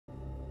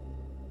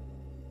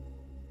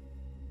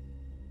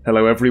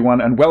Hello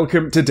everyone and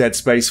welcome to Dead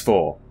Space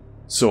 4.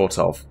 Sort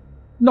of.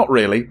 Not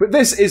really, but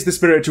this is the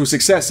spiritual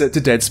successor to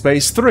Dead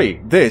Space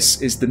 3.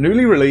 This is the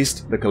newly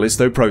released The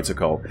Callisto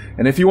Protocol,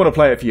 and if you want to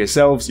play it for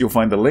yourselves, you'll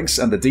find the links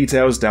and the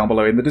details down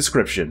below in the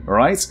description,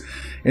 alright?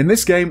 In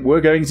this game, we're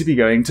going to be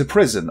going to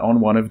prison on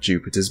one of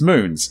Jupiter's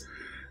moons.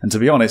 And to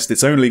be honest,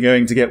 it's only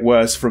going to get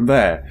worse from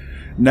there.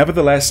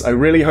 Nevertheless, I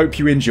really hope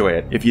you enjoy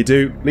it. If you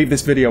do, leave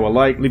this video a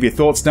like, leave your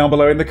thoughts down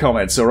below in the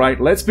comments,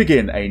 alright? Let's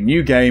begin a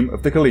new game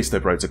of the Callisto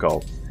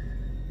Protocol.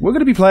 We're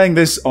going to be playing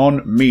this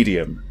on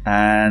medium,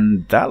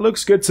 and that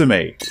looks good to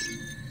me.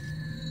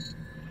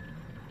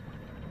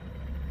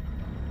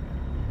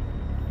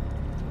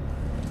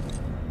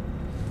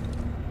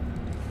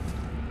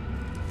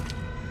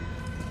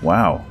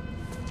 Wow.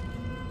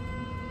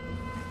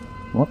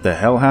 What the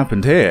hell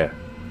happened here?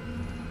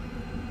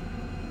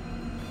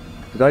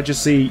 Did I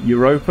just see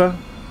Europa?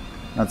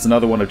 That's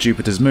another one of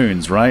Jupiter's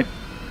moons, right?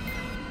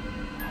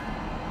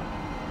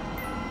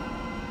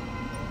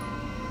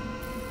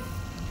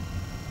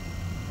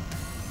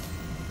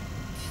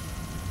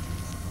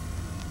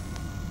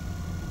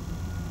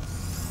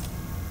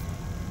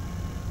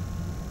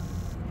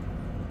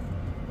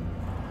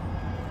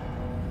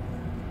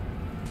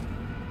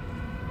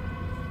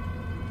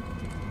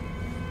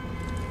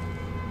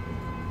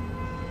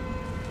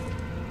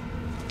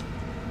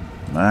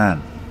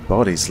 Man.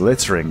 Bodies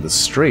littering the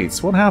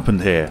streets. What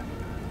happened here?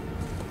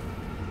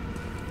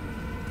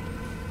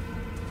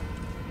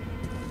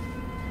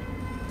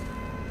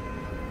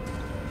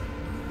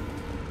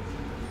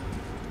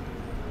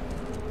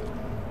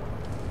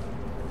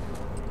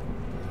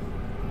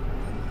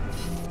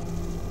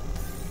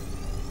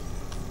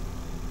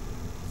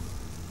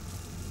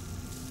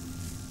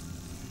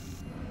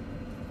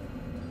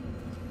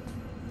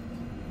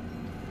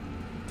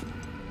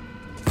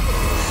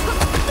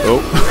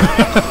 Oh.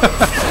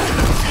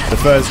 The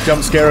first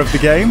jump scare of the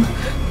game.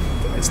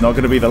 It's not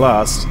going to be the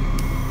last.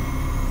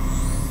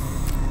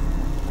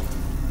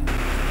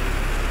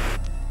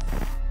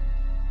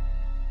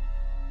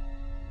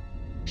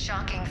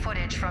 Shocking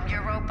footage from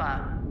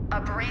Europa. A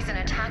brazen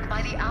attack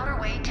by the Outer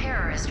Way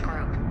terrorist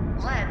group,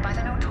 led by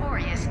the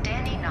notorious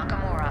Danny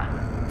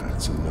Nakamura.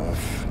 That's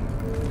enough.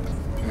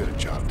 We got a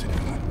job to do.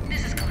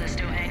 This is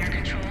Callisto Hangar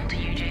Control to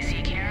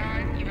UJC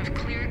Caron. You have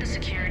cleared the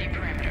security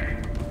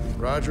perimeter.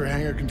 Roger,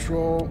 hangar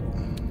control.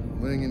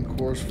 Laying in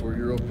course for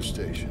Europa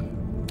Station.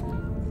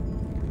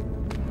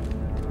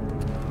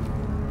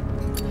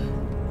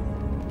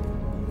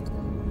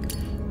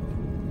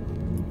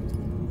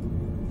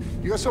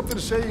 You got something to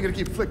say? You're gonna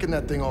keep flicking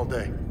that thing all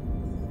day.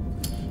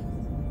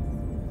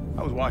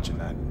 I was watching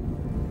that.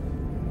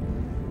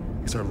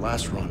 It's our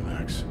last run,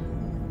 Max.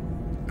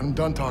 I'm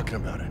done talking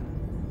about it.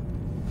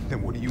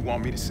 Then what do you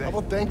want me to say? How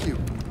about thank you?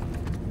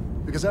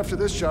 Because after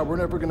this job, we're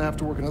never gonna have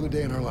to work another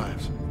day in our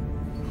lives.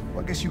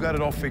 Well, I guess you got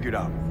it all figured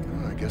out.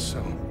 I guess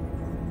so.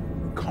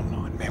 Come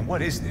on, man,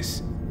 what is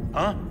this?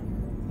 Huh?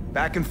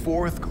 Back and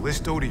forth,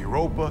 Callisto to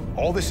Europa,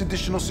 all this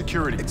additional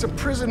security. It's a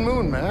prison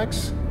moon,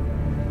 Max.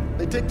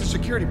 They take their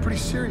security pretty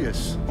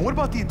serious. And what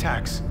about the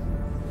attacks?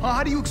 Huh?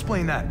 How do you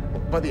explain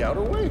that? By the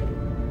Outer Way?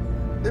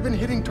 They've been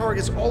hitting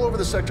targets all over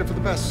the sector for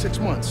the past 6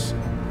 months.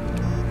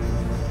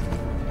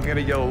 We got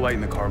a yellow light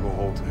in the cargo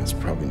hold. It's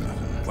probably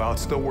nothing. Well,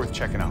 it's still worth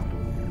checking out.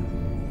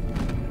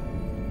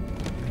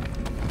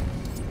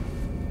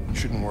 You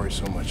shouldn't worry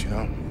so much, you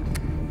know?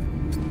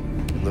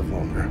 Live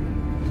longer.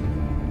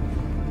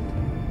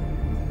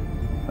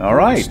 All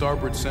right. The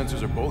starboard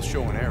sensors are both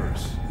showing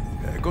errors.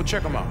 Go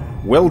check them out.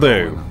 Will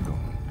do.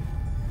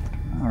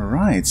 All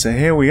right, so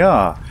here we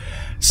are.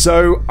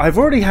 So I've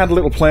already had a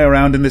little play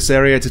around in this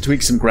area to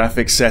tweak some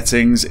graphics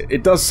settings.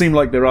 It does seem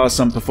like there are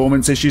some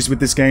performance issues with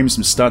this game,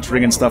 some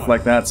stuttering and stuff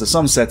like that. So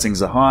some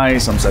settings are high,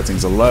 some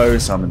settings are low,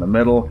 some in the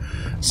middle,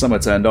 some are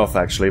turned off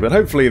actually. But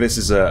hopefully this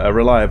is a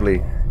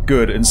reliably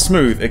good and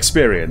smooth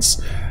experience.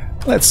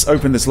 Let's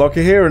open this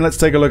locker here and let's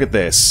take a look at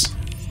this.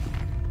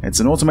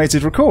 It's an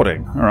automated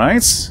recording,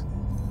 alright.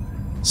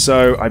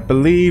 So I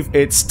believe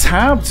it's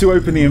tab to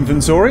open the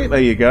inventory,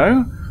 there you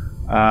go.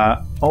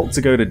 Alt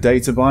to go to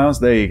data BIOS,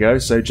 there you go.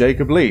 So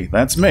Jacob Lee,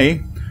 that's me.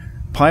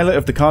 Pilot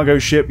of the cargo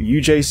ship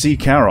UJC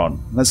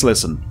Caron. Let's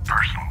listen.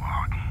 Personal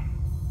log.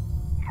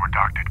 We're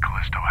docked at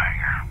Callisto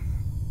hangar.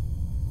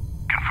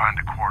 Confined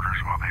to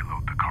quarters while they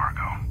load the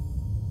cargo.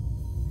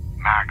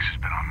 Max has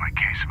been on my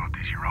case about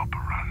these Europa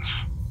runs.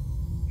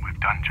 We've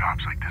done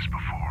jobs like this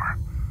before.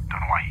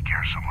 Don't know why he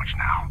cares so much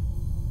now.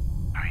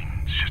 I mean,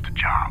 it's just a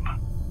job.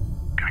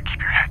 Gotta keep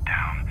your head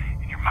down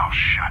and your mouth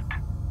shut.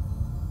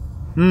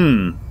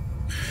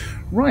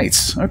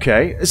 Right,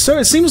 okay. So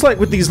it seems like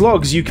with these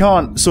logs you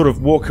can't sort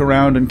of walk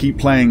around and keep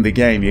playing the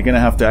game. You're going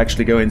to have to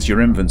actually go into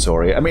your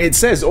inventory. I mean, it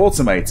says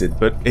automated,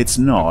 but it's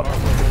not.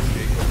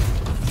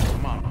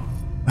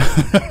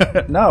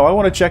 No, I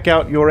want to check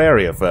out your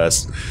area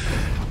first.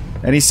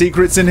 Any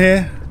secrets in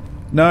here?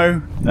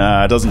 No?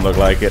 Nah, it doesn't look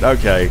like it.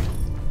 Okay.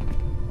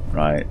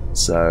 Right,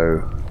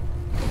 so...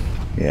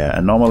 yeah,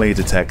 anomaly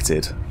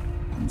detected.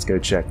 Let's go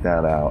check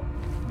that out.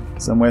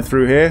 Somewhere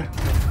through here?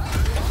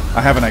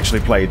 I haven't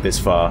actually played this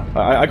far.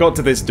 I got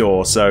to this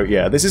door, so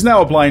yeah, this is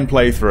now a blind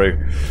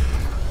playthrough.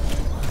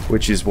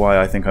 Which is why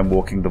I think I'm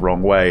walking the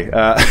wrong way.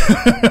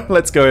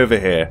 Let's go over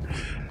here.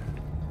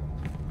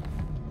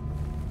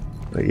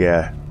 But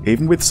yeah,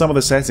 even with some of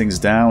the settings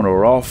down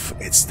or off,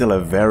 it's still a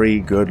very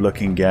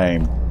good-looking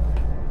game.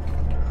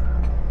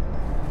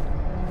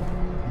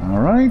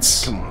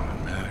 Alright. Come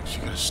on, Max.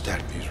 You gotta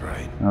stack these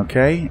right.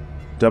 Okay.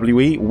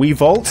 WE. We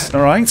vault.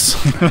 Alright.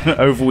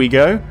 Over we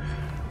go.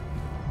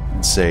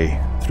 Let's see.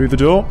 Through the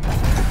door.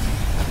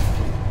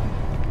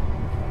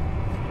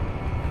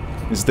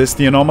 Is this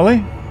the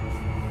anomaly?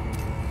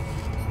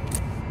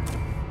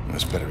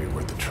 This better be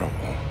worth the trouble.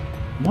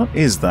 What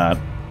is that?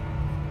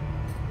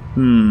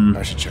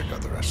 I should check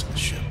out the rest of the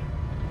ship.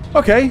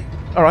 Okay.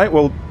 Alright,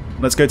 well,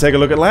 let's go take a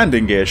look at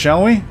landing gear,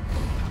 shall we?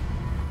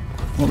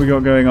 What we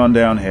got going on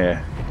down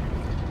here?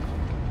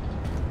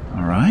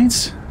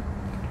 Alright.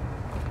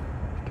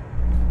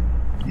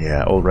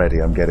 Yeah, already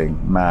I'm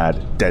getting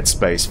mad Dead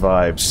Space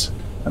vibes.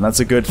 And that's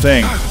a good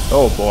thing.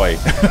 Oh boy.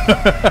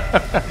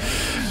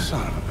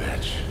 Son of a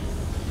bitch.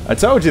 I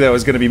told you there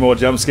was going to be more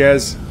jump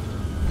scares.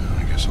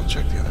 I guess I'll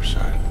check the other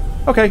side.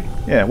 Okay,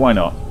 yeah, why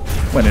not?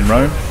 When in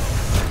Rome.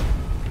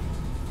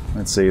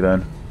 Let's see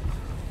then.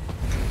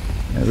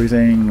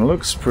 Everything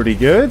looks pretty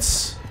good.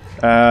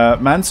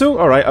 Mantle?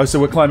 Alright, oh, so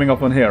we're climbing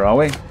up on here, are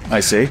we? I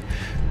see.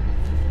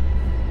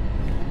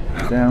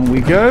 Down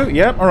we go.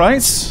 Yep,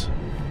 alright.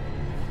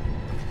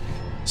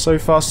 So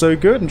far, so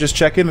good. I'm just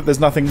checking that there's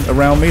nothing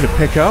around me to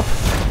pick up.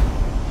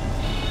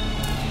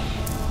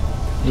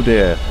 Oh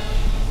dear.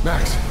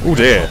 Max. Oh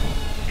dear.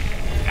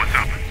 What's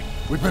up?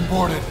 We've been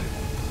boarded.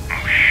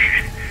 Oh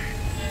shit.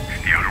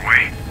 The outer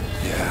way?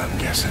 Yeah, I'm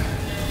guessing.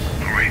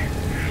 Alright.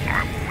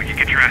 Alright, well, when you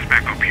get your ass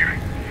back up here,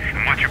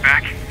 and watch your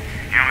back, you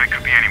know that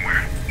could be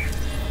anywhere.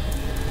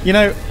 You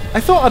know,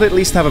 I thought I'd at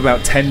least have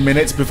about 10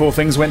 minutes before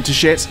things went to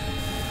shit.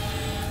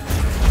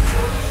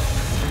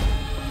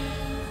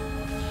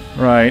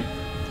 Right.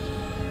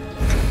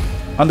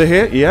 Under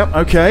here? Yep,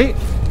 okay.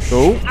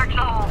 Oh. Search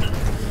the hold.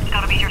 It's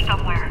gotta be here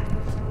somewhere.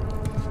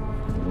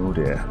 Oh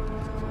dear.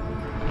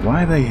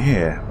 Why are they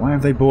here? Why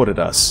have they boarded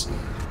us?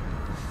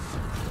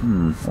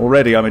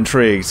 Already I'm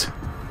intrigued.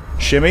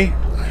 Shimmy?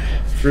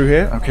 Through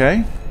here?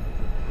 Okay.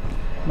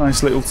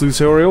 Nice little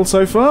tutorial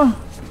so far.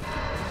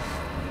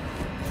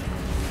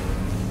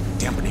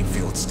 Dampening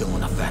field still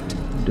in effect.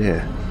 Oh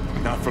dear.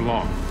 Not for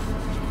long.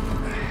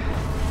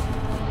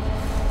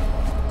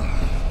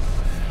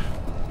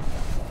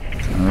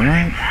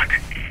 Alright.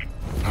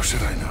 How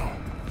should I know?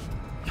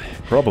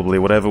 Probably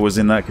whatever was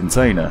in that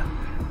container.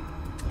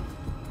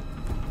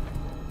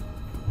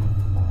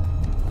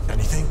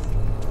 Anything?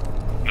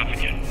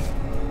 Nothing yet.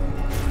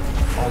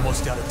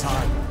 Almost out of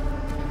time.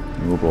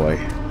 Oh boy.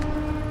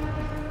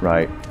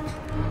 Right.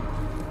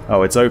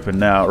 Oh, it's open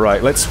now.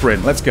 Right, let's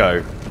sprint. Let's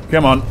go.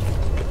 Come on.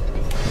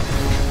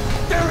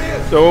 There he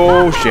is!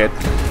 Oh, shit.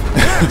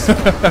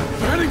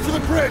 We're heading for the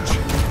bridge!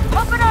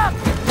 Open up!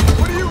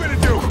 What are you gonna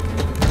do?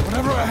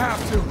 Whenever I have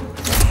to.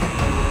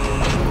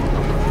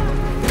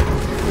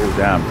 Oh,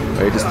 damn.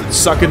 They're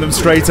just sucking them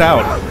straight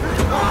out.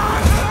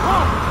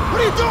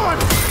 What are you doing?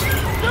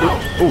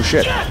 Oh,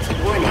 shit.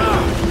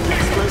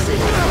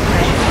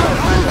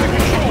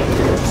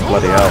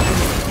 Bloody hell.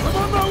 I'm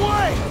on my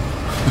way!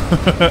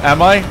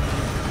 Am I?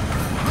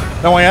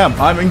 No, I am.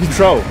 I'm in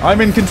control.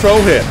 I'm in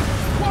control here.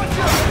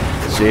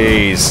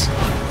 Jeez.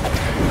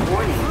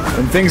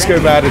 When things go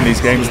bad in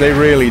these games, they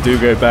really do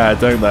go bad,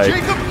 don't they?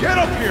 Jacob, get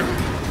up here!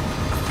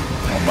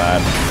 Oh,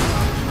 man.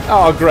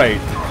 Oh,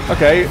 great.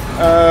 Okay.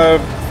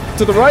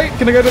 To the right?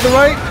 Can I go to the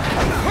right?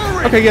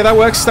 Hurry! Okay, yeah, that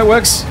works. That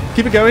works.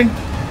 Keep it going.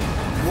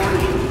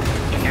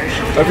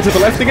 Over to the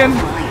left again?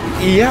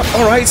 Yep,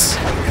 alright.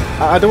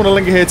 I don't want to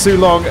linger here too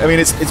long. I mean,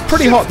 it's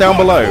pretty hot down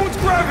below. It's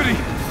gravity!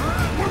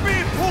 We're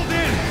being pulled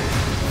in!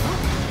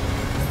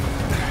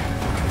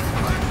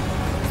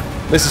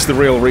 This is the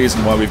real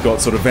reason why we've got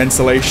sort of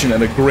ventilation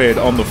and a grid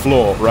on the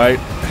floor, right?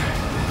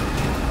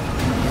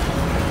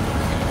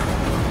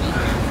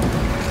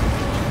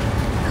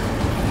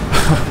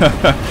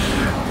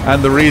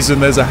 And the reason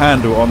there's a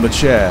handle on the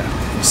chair.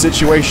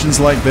 Situations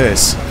like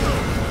this.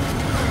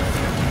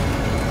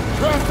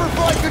 Transfer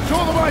flight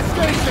control to my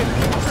station!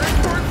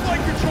 Transfer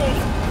flight control!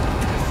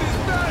 This is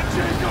bad,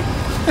 Jacob!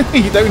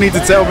 You don't need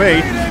to tell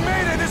me.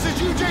 Mayday! This is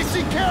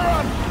UJC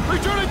Charon!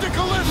 Returning to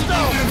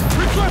Callisto!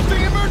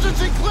 Requesting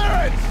emergency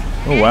clearance!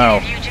 Oh, wow.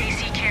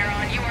 UJC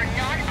Charon, you are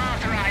not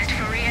authorized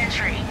for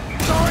re-entry.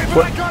 Sorry,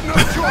 but I got no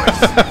choice!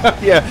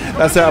 Yeah,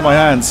 that's out of my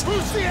hands.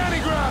 Boost the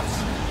antigraphs!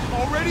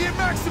 Already at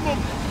maximum!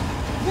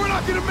 We're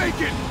not gonna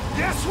make it!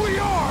 Yes, we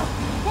are!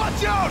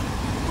 Watch out!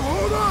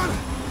 Hold on!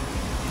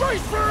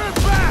 Brace for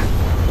impact!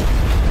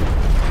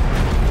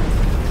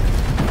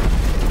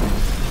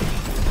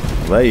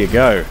 There you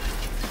go.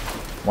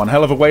 One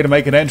hell of a way to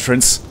make an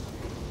entrance.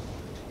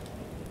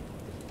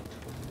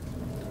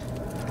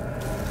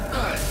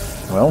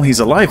 Well, he's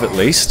alive at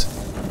least.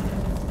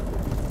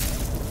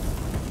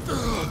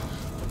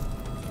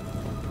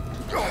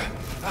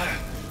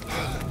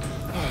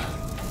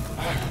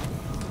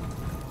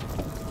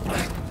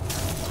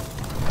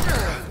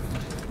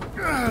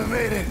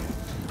 made it.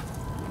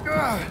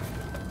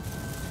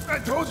 I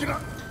told you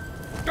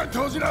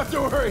not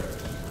to worry.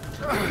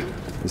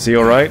 Is he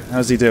alright?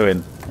 How's he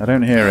doing? I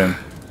don't hear him.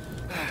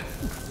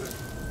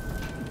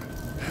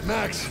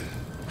 Max.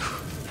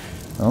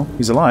 Oh,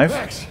 he's alive.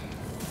 Max.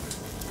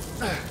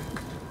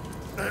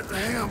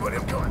 Hang on, buddy,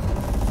 I'm coming.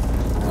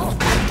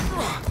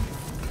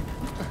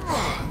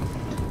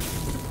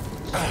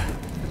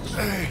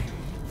 Hey.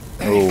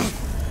 Oh.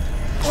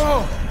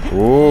 Whoa.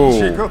 Oh.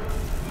 Chico.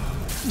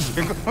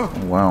 Oh,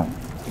 wow.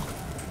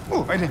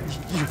 Oh, I didn't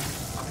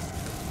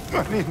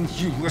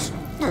you listen.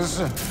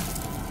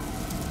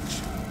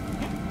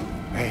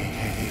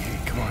 Hey,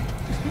 come on.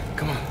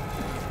 Come on.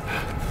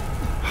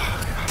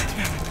 God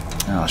damn it.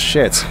 Oh,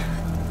 shit.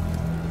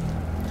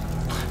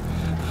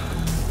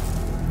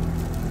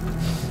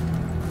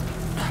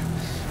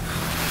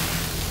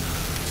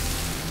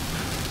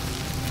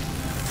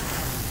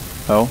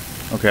 Oh,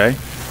 okay.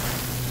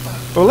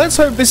 Well, let's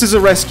hope this is a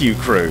rescue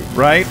crew,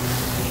 right?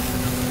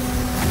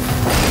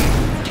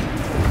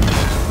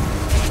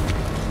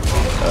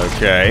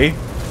 Okay.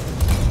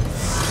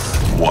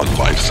 One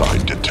life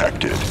sign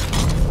detected.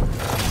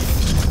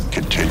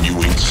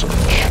 Continuing search.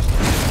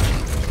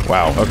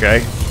 Wow,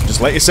 okay.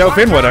 Just let yourself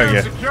in, why don't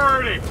you?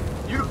 Security.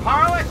 You the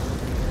pilot?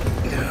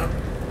 Yeah.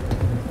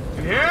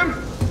 And him?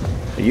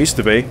 It used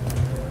to be.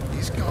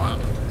 He's gone.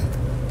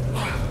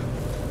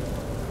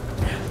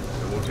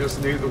 We'll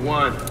just need the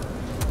one.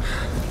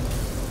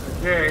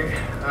 Okay,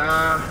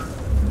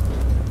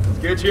 let's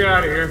get you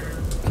out of here.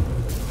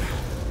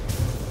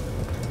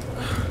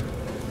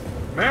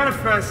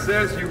 Manifest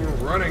says you were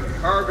running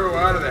cargo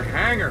out of the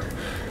hangar.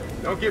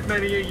 Don't get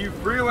many of you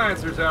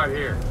freelancers out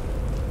here.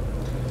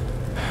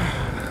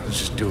 I was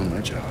just doing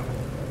my job.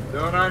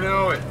 Don't I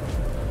know it?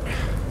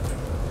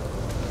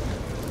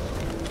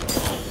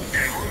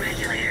 Thermal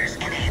regulators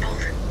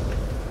enabled.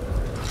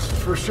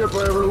 First ship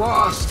I ever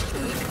lost.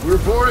 We were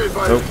boarded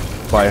by... Oh,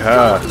 by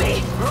her.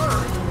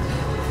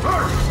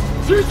 Her!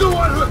 She's the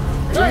one who...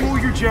 Hey! Cool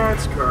your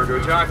jets, cargo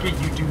jockey.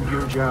 You do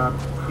your job.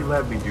 You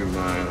let me do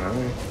mine,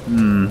 alright?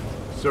 Hmm.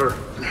 Sir.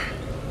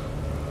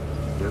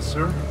 Yes,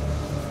 sir?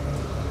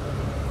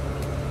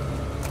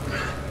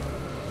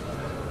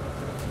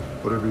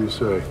 Whatever you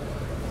say.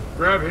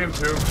 Grab him,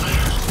 too.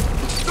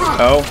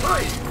 Oh.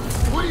 Hey!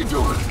 What are you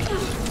doing?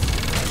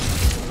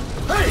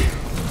 Hey!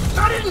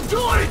 I didn't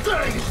do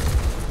anything!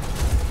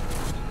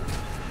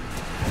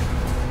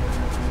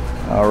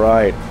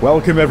 Alright.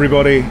 Welcome,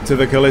 everybody, to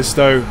the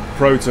Callisto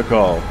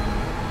Protocol.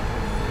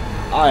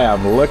 I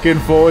am looking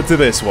forward to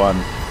this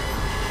one.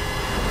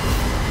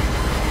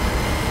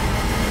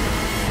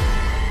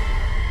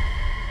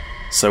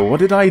 So what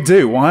did I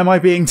do? Why am I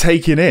being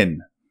taken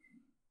in?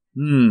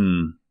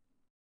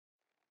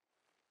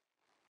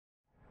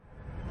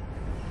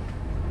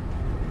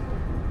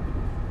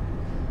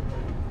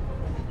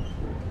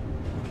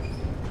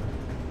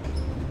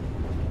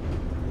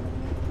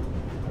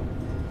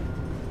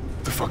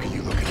 What the fuck are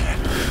you looking at?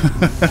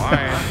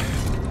 Why?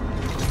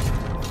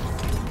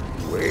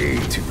 Way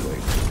too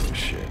late for this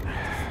shit.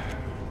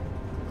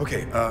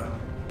 Okay,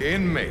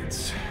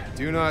 inmates.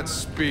 Do not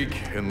speak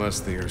unless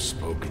they are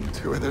spoken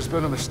to. There's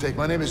been a mistake.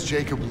 My name is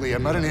Jacob Lee.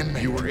 I'm not an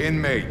inmate. You were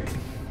inmate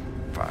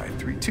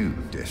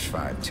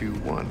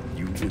 532-521.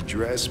 You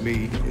address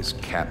me as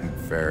Captain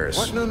Ferris.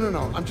 What?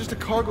 No. I'm just a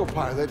cargo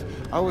pilot.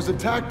 I was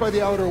attacked by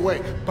the Outer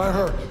Way. By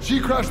her. She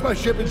crashed my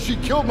ship and she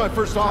killed my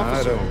first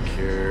officer. I don't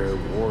care.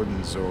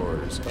 Warden's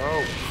orders.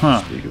 Oh,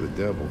 speak of the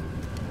devil.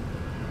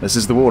 This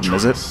is the warden,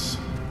 is it?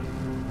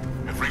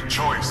 Every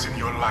choice in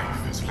your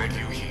life has led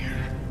you here.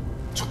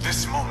 To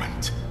this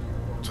moment.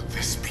 To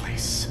this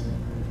place.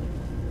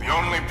 The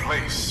only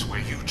place where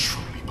you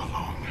truly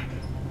belong.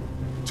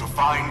 To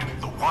find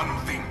the one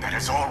thing that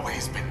has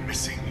always been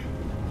missing.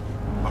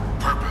 A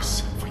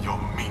purpose for your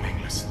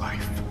meaningless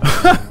life.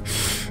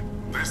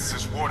 This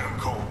is Warden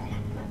Cole.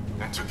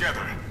 And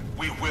together,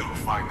 we will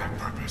find that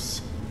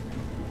purpose.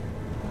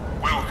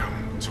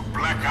 Welcome to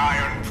Black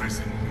Iron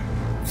Prison.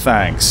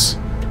 Thanks.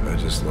 I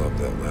just love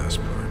that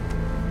last part.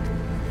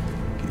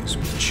 Gives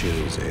me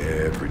chills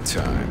every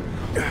time.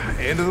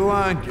 End of the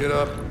line, get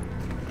up.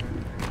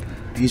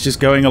 He's just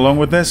going along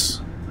with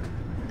this?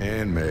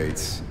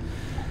 Inmates,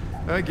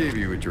 I gave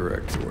you a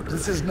direct order.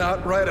 This is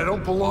not right. I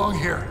don't belong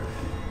here.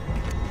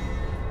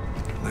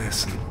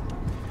 Listen,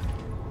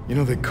 you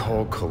know they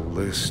call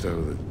Callisto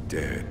the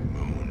dead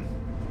moon.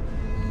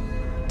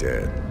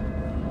 Dead.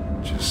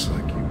 Just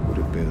like you would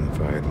have been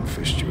if I hadn't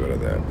fished you out of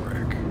that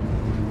wreck.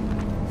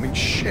 I mean,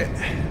 shit.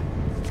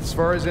 As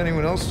far as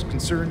anyone else is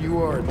concerned,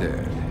 you are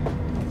dead.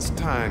 It's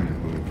time you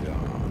moved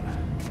on.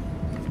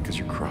 Because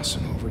you're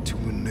crossing over to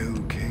a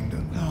new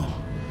kingdom. No.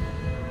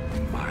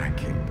 My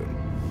kingdom.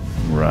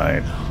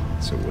 Right.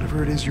 So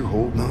whatever it is you're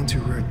holding on to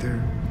right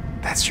there,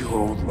 that's your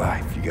old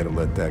life. You gotta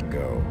let that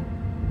go.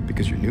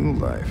 Because your new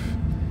life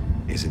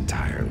is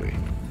entirely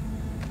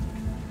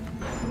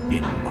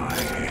in my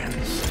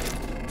hands.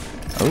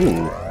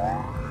 Oh.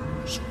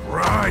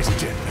 Surprise,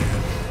 dead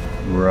man.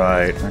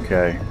 Right,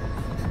 okay.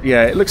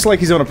 Yeah, it looks like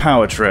he's on a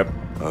power trip.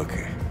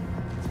 Okay.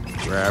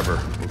 Grab her.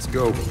 Let's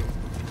go.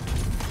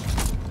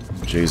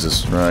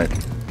 Jesus, right.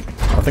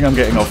 I think I'm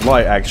getting off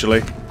light,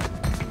 actually.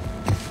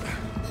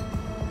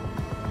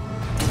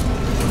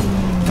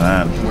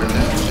 Man. We're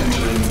now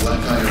entering Black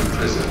Iron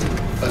Prison,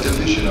 a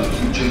division of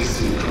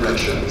UJC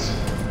Corrections.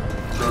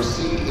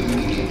 Proceed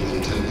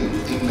immediately to new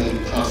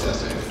inmate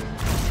processing.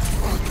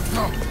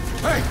 No!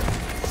 Hey!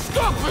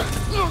 Stop it!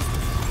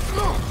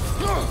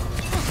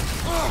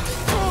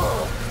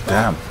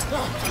 Damn.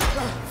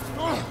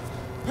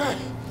 Hey!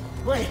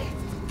 Wait!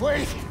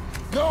 Wait!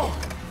 No!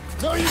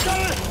 No, you got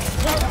it!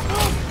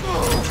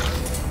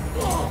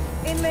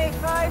 Inmate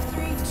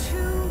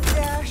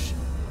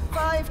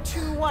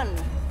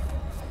 532-521.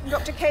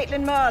 Dr.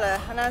 Caitlin Marler,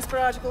 and as per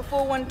Article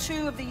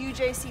 412 of the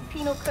UJC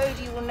Penal Code,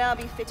 you will now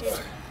be fitted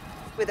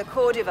with a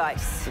core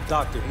device. The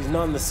doctor, he's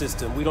not in the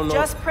system. We don't know.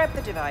 Just prep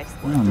the device.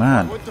 Oh,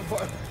 man. What the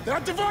fuck?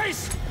 That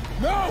device!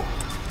 No!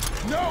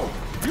 No!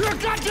 You're a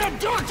goddamn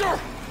doctor!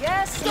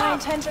 Yes, and I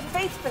intend to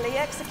faithfully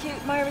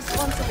execute my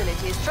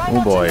responsibilities. Try Oh,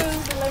 not boy. to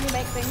move, it'll only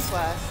make things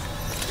worse.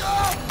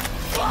 Oh,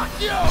 fuck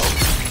you!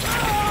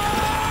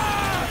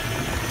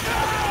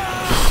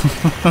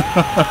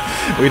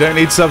 We don't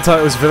need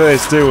subtitles for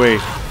this, do we?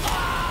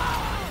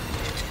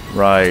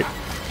 Right.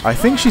 I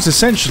think she's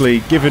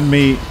essentially given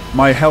me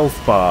my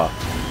health bar.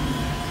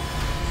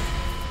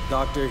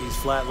 Doctor, he's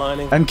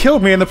flatlining. And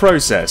killed me in the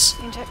process.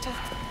 Injector.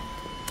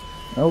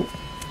 Oh.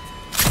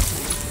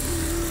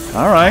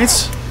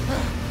 Alright.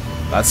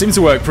 That seems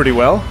to work pretty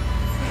well.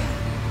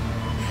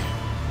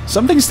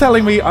 Something's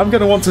telling me I'm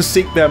going to want to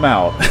seek them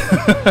out.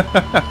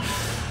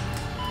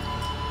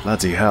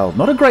 Bloody hell.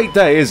 Not a great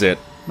day, is it?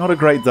 Not a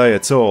great day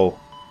at all.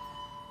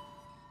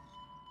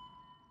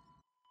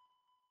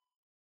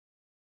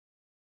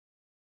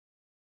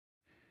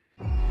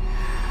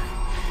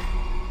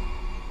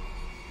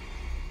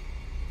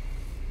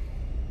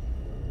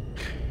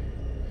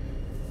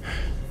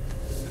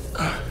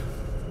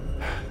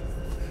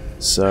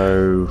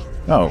 So...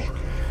 oh.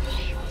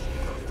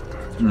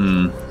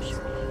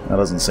 That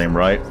doesn't seem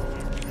right.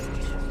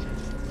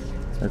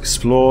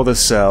 Explore the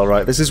cell.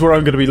 Right, this is where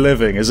I'm going to be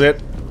living, is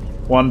it?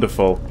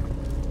 Wonderful.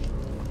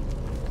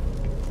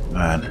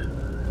 Man.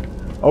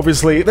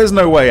 Obviously, there's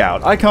no way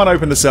out. I can't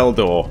open the cell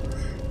door.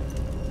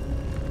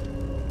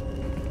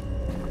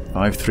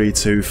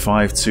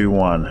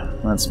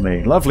 532-521. That's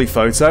me. Lovely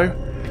photo.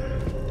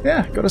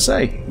 Yeah, gotta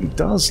say, he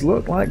does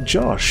look like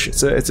Josh.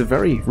 It's a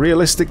very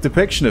realistic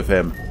depiction of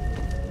him.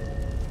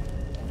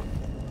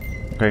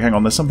 Okay, hang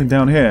on, there's something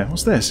down here.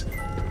 What's this?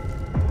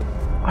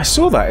 I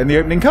saw that in the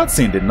opening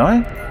cutscene, didn't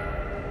I?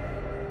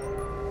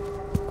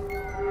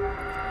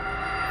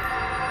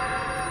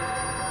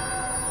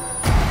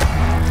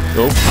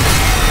 Oh.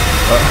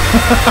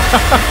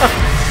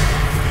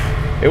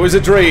 It was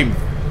a dream.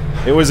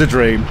 It was a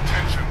dream.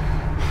 Attention.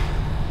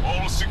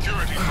 All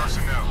security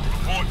personnel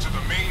report to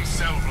the main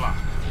cell block.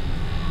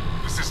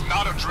 This is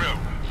not a drill.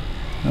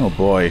 Oh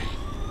boy.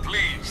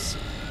 Please,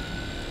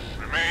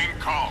 remain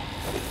calm.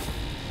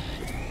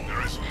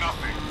 There is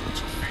nothing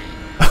to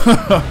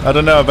fear. I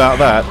don't know about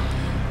that.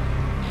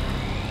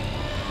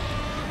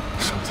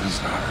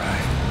 Something's not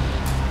right.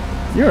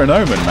 You're an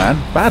omen,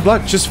 man. Bad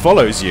luck just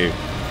follows you.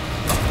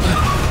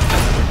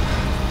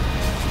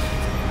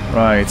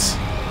 Right.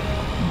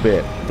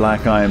 Bit.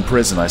 Black Iron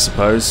Prison, I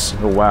suppose.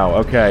 Oh, wow.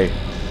 Okay.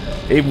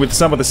 Even with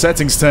some of the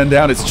settings turned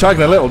down, it's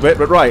chugging a little bit,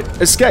 but right.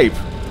 Escape.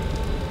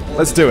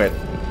 Let's do it.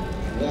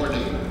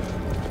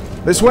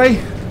 This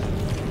way?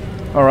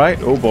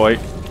 Alright. Oh, boy.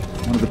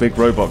 One of the big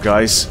robot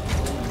guys.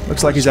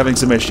 Looks like he's having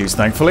some issues,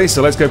 thankfully,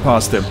 so let's go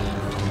past him.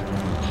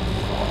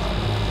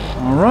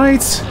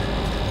 Alright.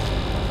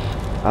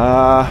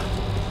 Are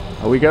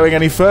we going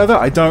any further?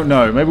 I don't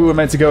know. Maybe we're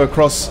meant to go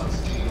across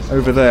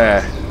over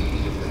there.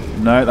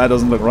 No, that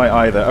doesn't look right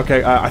either.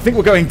 Okay, I think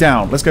we're going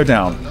down. Let's go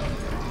down.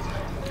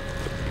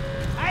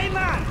 Hey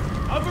man,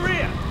 over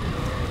here.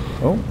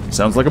 Oh,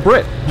 sounds like a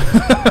Brit. Bro,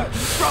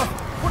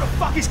 what the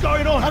fuck is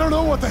going on? I don't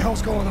know what the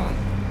hell's going on.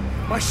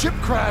 My ship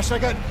crashed, I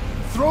got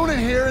thrown in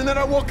here, and then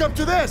I woke up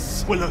to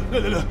this. Well, look.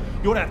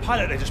 You're that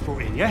pilot they just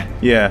brought in, yeah?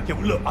 Yeah. Yeah,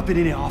 well, look, I've been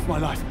in here half my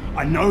life.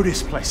 I know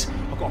this place.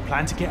 I've got a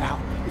plan to get out.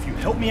 If you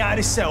help me out of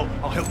this cell,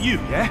 I'll help you,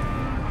 yeah?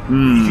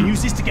 You can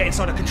use this to get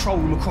inside a control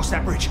room across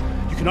that bridge.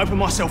 You can open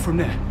my cell from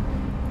there.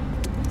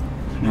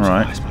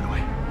 Alright. By the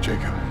way.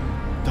 Jacob.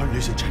 Don't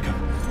lose it, Jacob.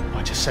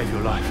 I just saved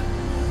your life.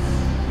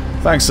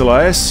 Thanks,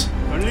 Elias.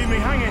 Don't leave me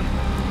hanging.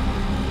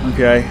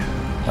 Okay.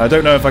 I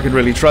don't know if I can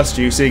really trust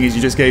you, seeing as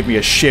you just gave me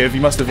a shiv.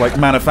 You must have, like,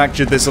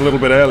 manufactured this a little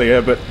bit earlier,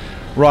 but...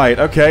 right,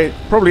 okay.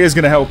 Probably is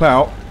going to help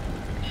out.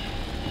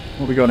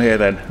 What have we got here,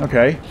 then?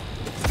 Okay.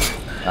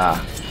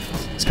 Ah.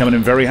 It's coming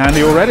in very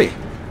handy already.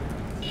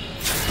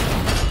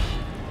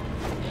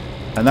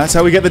 And that's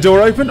how we get the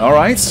door open?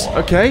 Alright.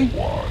 Okay.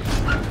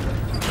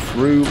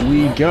 Through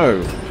we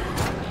go.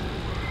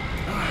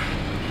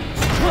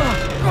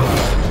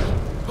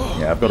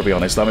 Yeah, I've got to be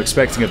honest. I'm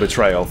expecting a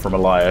betrayal from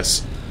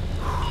Elias.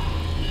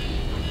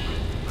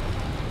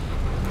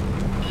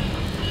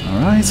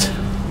 Alright.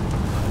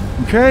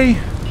 Okay.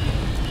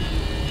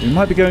 We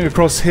might be going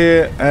across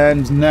here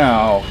and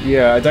now.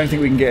 Yeah, I don't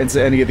think we can get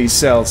into any of these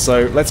cells,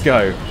 so let's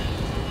go.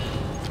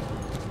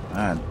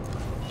 Man.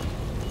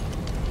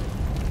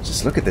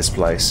 Just look at this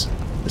place.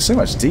 There's so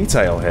much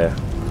detail here.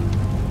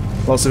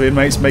 Lots of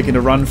inmates making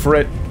a run for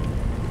it.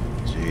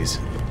 Jeez.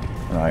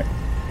 Right.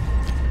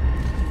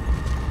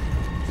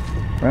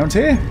 Round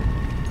here.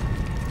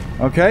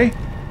 Okay.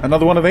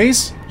 Another one of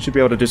these. Should be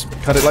able to just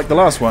cut it like the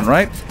last one,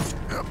 right?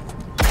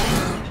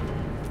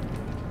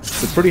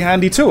 It's a pretty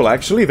handy tool,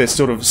 actually, this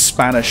sort of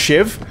spanner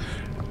shiv.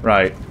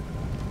 Right.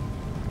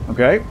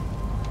 Okay.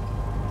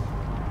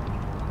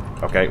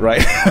 Okay,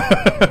 right.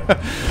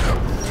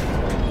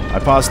 I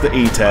passed the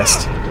E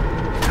test.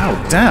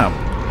 Oh, damn.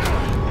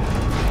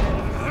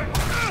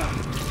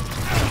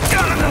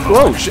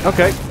 Whoa,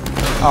 okay.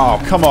 Oh,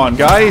 come on,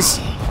 guys.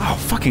 Oh,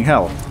 fucking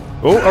hell.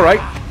 Oh,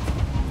 alright.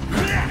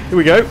 Here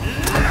we go.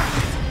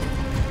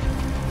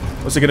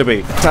 What's it gonna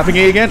be? Tapping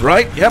E again?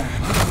 Right, yep.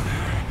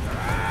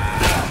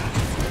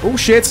 Oh,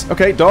 shit.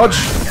 Okay, dodge.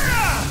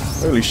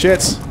 Holy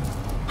shit.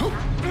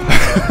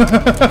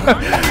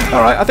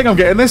 Alright, I think I'm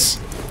getting this.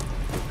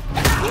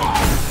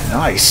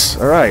 Nice.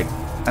 Alright.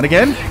 And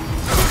again.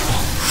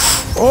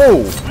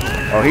 Oh!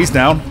 Oh, he's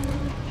down.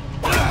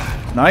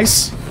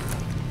 Nice.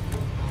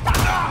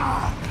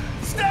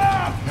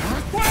 Stop!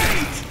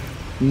 Wait!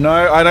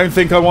 No, I don't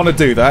think I want to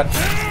do that.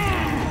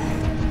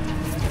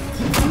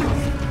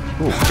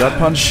 Oh, gut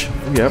punch.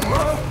 Oh, yep.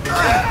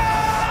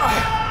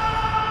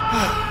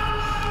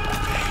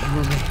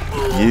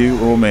 You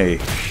or me.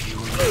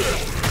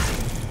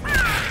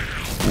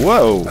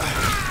 Whoa.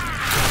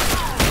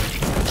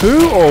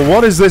 Who or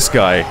what is this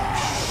guy?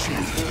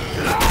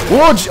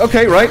 Whoa,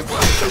 okay, right.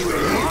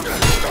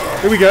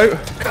 Here we go.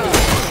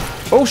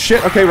 Oh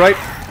shit, okay, right.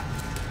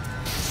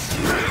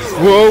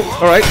 Whoa,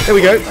 alright, here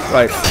we go.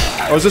 Right.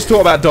 I was just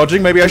thought about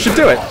dodging, maybe I should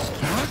do it.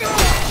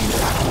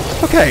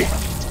 Okay.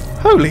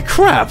 Holy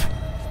crap.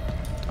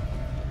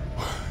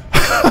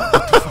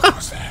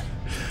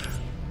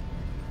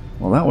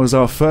 Well, that was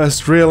our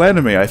first real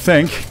enemy, I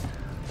think.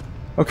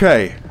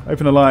 Okay,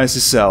 open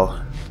Elias's cell.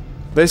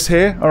 This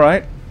here,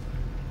 alright.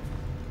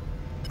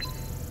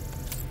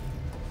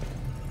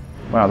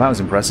 Wow, that was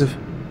impressive.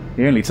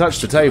 He only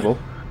touched the table.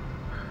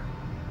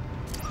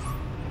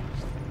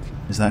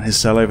 Is that his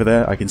cell over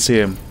there? I can see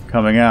him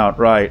coming out,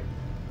 right.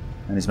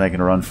 And he's making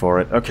a run for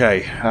it.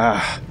 Okay,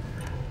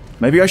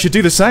 maybe I should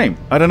do the same.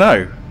 I don't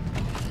know.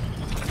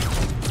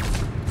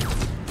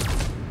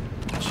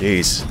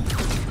 Jeez.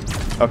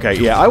 Okay,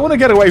 yeah, I want to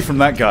get away from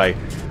that guy.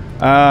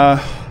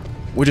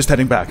 We're just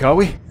heading back, are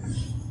we?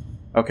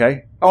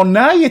 Okay. Oh,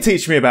 now you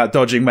teach me about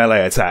dodging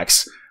melee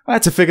attacks. I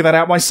had to figure that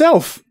out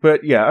myself.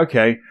 But yeah,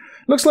 okay.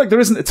 Looks like there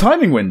isn't a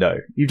timing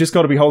window. You've just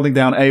got to be holding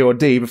down A or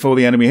D before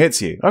the enemy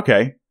hits you.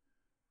 Okay.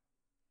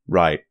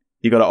 Right.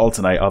 You got to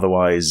alternate,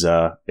 otherwise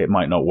it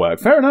might not work.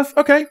 Fair enough.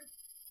 Okay.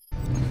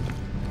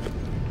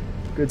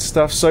 Good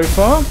stuff so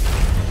far.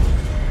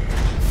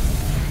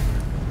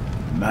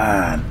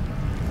 Man.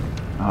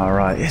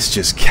 Alright, it's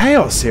just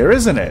chaos here,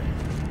 isn't it?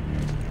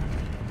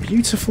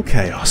 Beautiful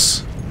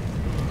chaos.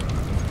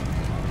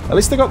 At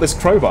least they got this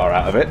crowbar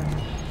out of it.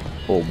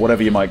 Or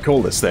whatever you might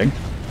call this thing.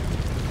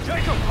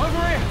 Jacob,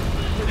 over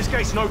here! This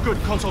gate's no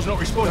good. Console's not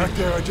responding. Back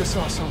there, I just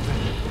saw something.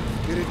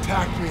 It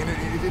attacked me and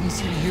it didn't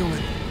seem human.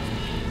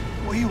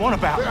 What are you on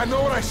about? I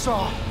know what I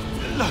saw.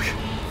 Look,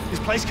 this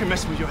place can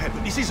mess with your head,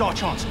 but this is our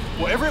chance.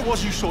 Whatever it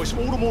was you saw, it's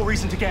all the more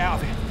reason to get out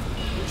of here.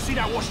 You see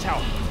that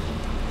watchtower?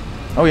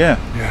 Oh, yeah.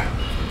 Yeah.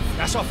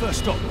 That's our first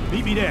stop.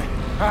 Meet me there.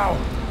 How?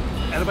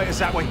 Elevator's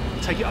that way.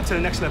 Take it up to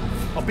the next level.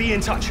 I'll be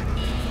in touch.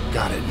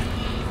 Got it.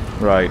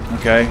 Right,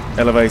 okay.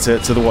 Elevator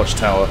to the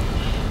watchtower.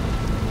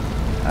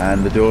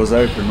 And the door's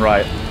open,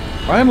 right.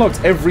 I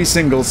unlocked every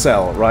single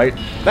cell, right?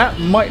 That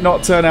might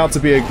not turn out to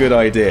be a good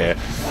idea.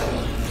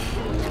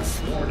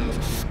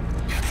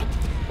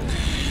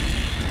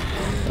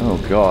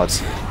 Oh, God.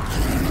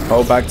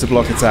 Hold back to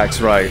block attacks,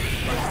 right.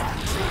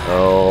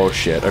 Oh,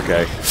 shit,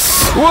 okay.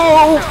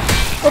 Whoa!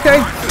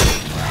 Okay.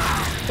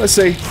 Let's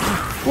see.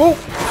 Whoa!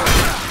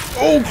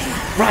 Oh!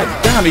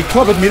 Right, damn, he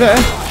clobbered me there.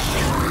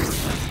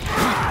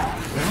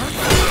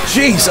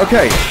 Jeez,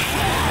 okay.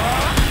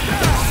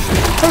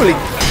 Holy...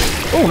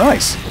 Oh,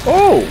 nice.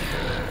 Oh!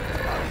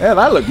 Yeah,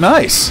 that looked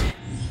nice.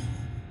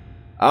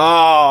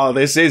 Ah,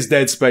 this is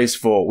Dead Space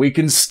 4. We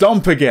can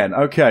stomp again.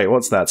 Okay,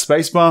 what's that?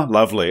 Spacebar?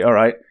 Lovely.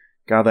 Alright.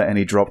 Gather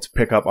any dropped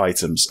pickup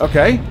items.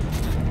 Okay.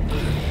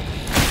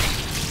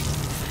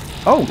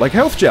 Oh, like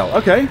health gel.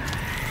 Okay.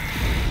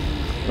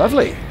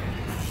 Lovely.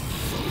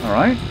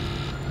 Alright.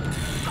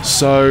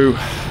 So,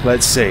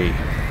 let's see.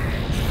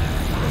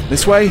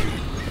 This way?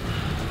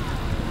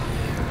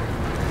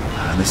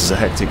 And this is a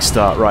hectic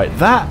start. Right,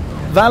 that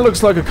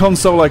looks like a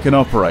console I can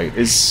operate.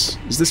 Is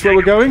this where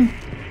we're going?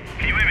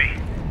 Can you hear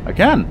me? I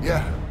can.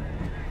 Yeah.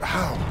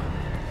 How?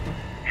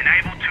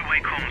 Enable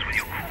two-way comms with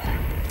your core.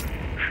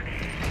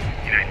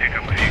 You know, pick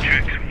up a few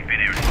tricks when you've been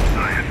here in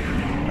science.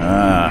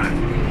 Ah.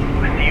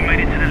 I see you made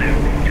it to the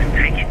left. Just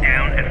take it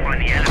down and find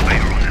the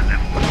elevator on that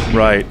level.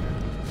 Right.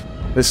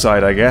 This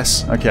side, I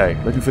guess. Okay,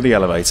 looking for the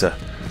elevator.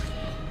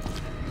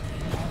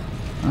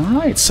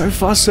 Alright, so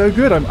far so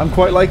good. I'm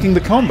quite liking the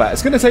combat.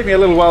 It's going to take me a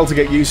little while to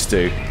get used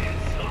to.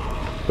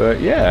 But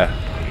yeah.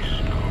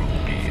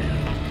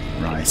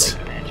 Right.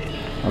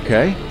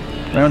 Okay.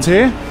 Round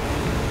here.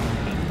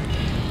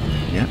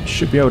 Yep,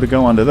 should be able to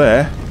go under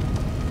there.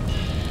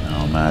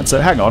 Oh man,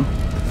 so hang on.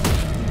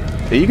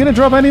 Are you gonna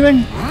drop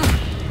anything?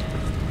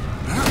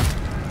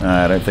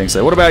 I don't think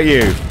so. What about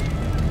you?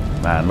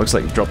 Man, looks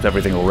like you've dropped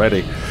everything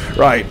already.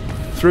 Right,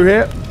 through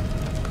here.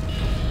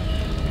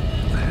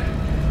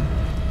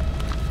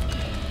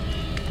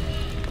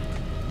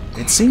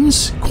 It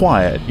seems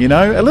quiet, you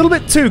know? A little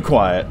bit too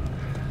quiet.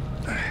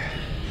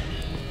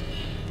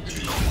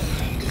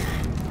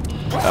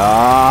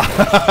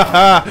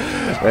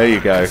 Ah, there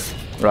you go.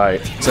 Right,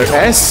 so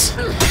S.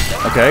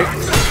 Okay.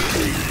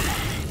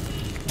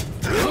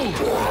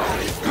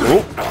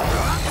 Oh.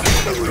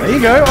 There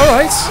you go,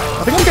 alright.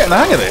 I think I'm getting the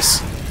hang of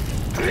this.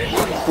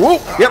 Whoa,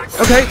 yep,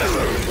 okay.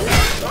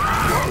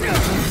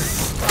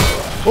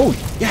 Oh,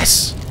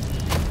 yes.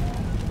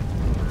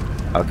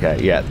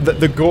 Okay, yeah.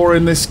 The gore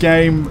in this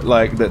game,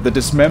 like the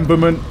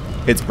dismemberment,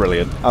 it's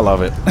brilliant. I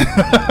love it.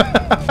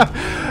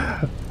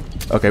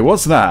 Okay,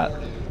 what's that?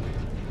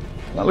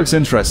 That looks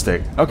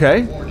interesting.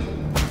 Okay.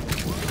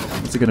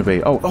 What's it going to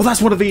be? Oh,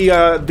 that's one of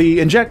the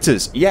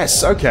injectors.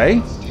 Yes,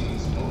 okay.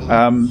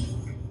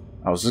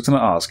 I was just going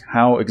to ask,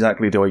 how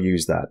exactly do I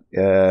use that?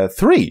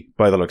 3,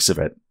 by the looks of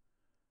it.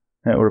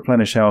 It will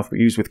replenish health, but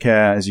used with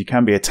care, as you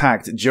can be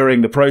attacked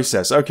during the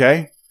process.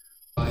 Okay.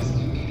 Well,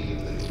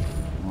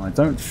 I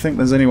don't think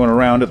there's anyone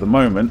around at the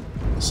moment,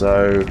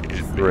 so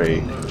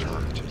 3.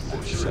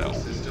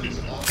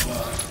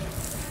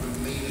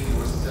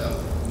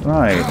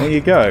 Right, there you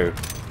go.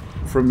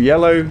 From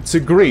yellow to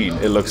green,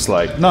 it looks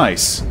like.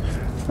 Nice.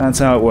 That's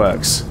how it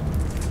works.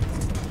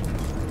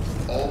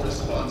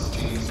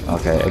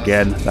 Okay,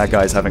 again, that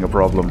guy's having a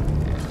problem.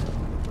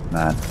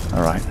 Man,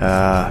 alright.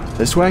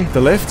 This way?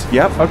 The lift?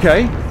 Yep,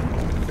 okay.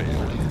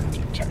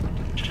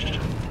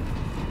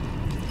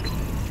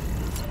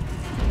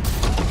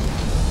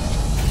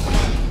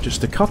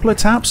 Just a couple of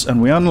taps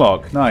and we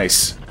unlock.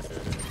 Nice.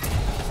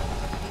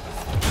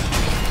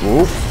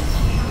 Ooh.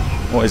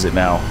 What is it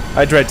now?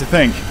 I dread to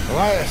think.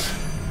 Elias,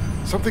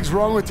 something's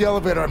wrong with the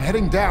elevator. I'm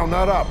heading down,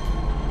 not up.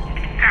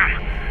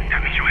 Damn,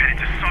 that means you're headed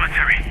to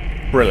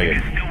solitary. Brilliant.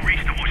 You can still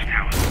reach the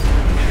watchtower.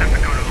 Just have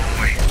to go the long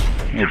way.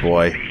 Oh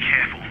boy. Be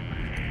careful.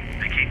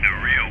 They keep the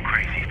real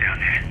crazies down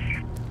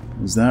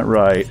there. Is that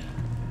right?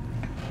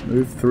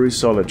 Move through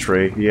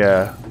solitary.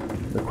 Yeah.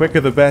 The quicker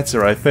the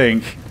better, I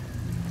think.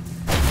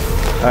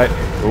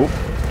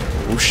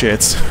 Oh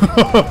shit.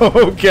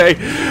 Okay.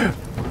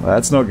 Well,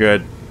 that's not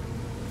good.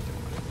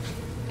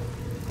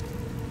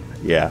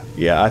 Yeah,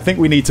 I think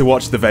we need to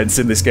watch the vents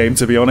in this game,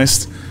 to be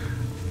honest.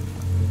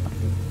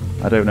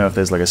 I don't know if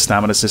there's like a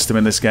stamina system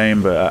in this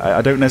game, but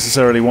I don't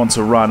necessarily want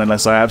to run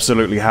unless I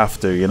absolutely have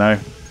to, you know?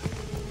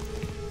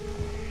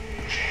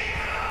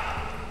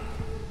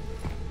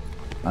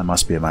 I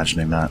must be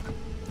imagining that.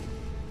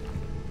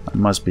 I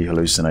must be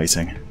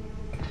hallucinating.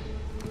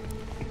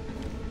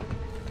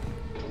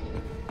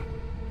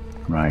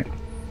 Right.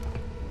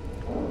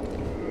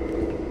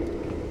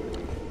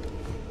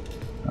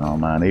 Oh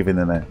man, even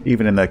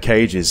in their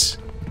cages,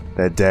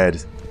 they're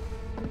dead.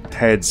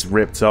 Heads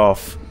ripped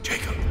off.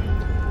 Jacob.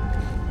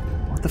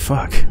 What the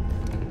fuck?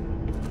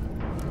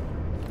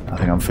 I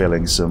think I'm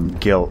feeling some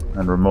guilt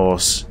and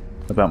remorse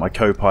about my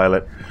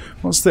co-pilot.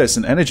 What's this?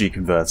 An energy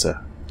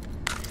converter.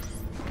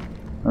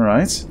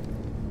 Alright.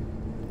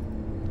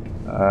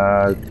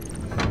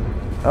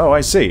 Oh,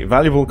 I see.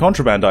 Valuable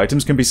contraband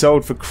items can be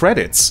sold for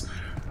credits.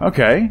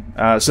 Okay.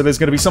 So there's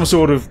going to be some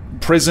sort of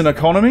prison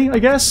economy, I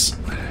guess?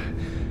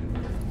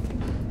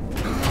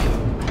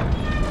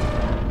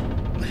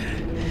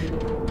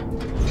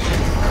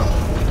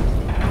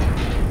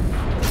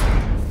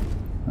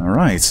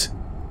 Alright.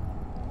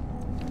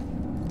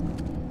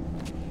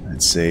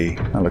 Let's see.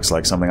 That looks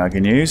like something I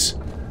can use.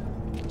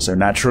 So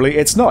naturally,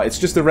 it's not. It's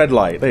just a red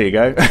light. There you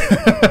go.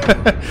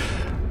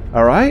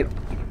 Alright.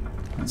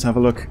 Let's have a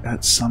look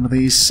at some of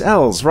these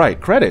cells. Right,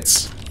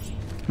 credits.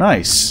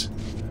 Nice.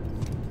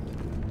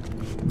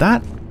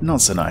 That,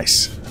 not so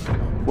nice.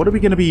 What are we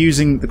going to be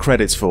using the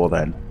credits for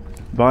then?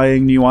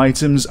 Buying new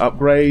items,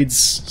 upgrades,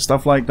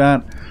 stuff like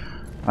that?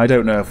 I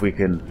don't know if we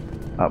can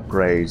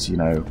upgrade, you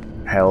know,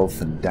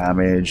 health and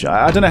damage.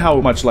 I don't know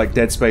how much like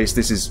Dead Space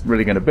this is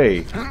really going to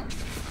be.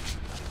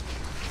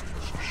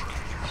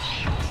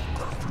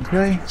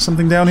 Okay,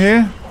 something down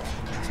here?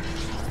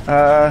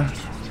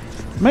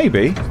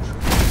 Maybe.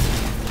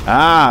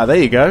 Ah, there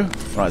you go.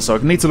 Right, so I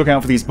need to look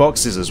out for these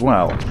boxes as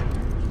well.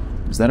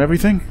 Is that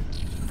everything?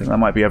 I think that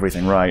might be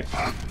everything, right.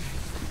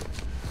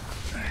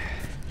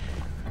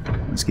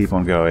 Let's keep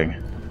on going.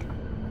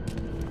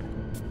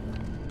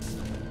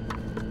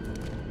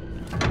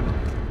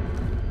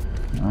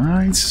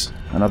 Alright,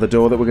 another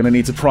door that we're going to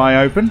need to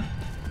pry open.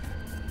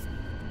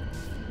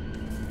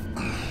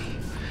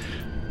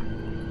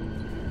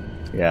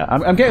 Yeah,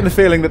 I'm getting the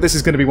feeling that this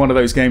is going to be one of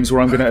those games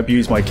where I'm going to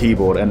abuse my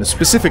keyboard, and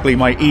specifically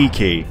my E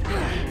key.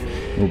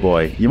 Oh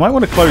boy, you might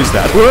want to close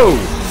that. Whoa!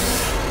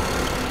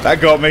 That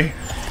got me.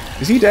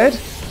 Is he dead?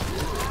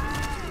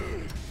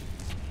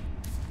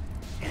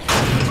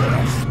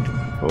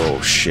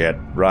 Oh shit,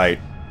 right.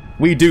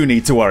 We do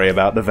need to worry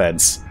about the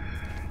vents.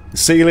 The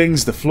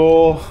ceilings, the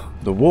floor,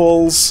 the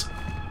walls.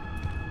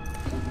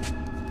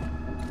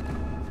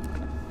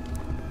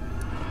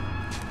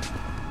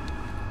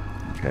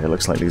 Okay, it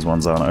looks like these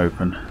ones aren't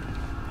open.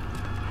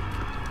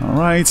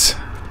 Alright.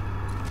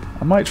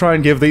 I might try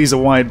and give these a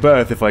wide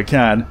berth if I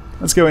can.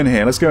 Let's go in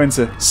here. Let's go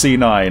into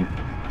C9.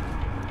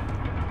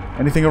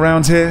 Anything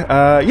around here?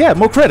 Yeah,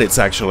 more credits,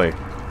 actually.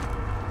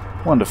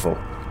 Wonderful.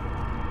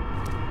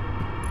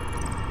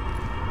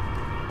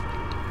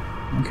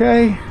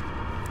 Okay.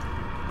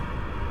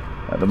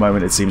 At the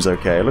moment, it seems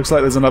okay. It looks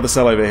like there's another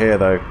cell over here,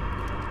 though.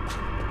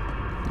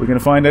 We're gonna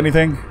find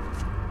anything?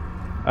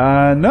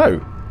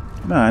 No.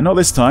 No, not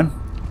this time.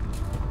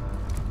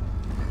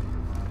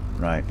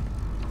 Right.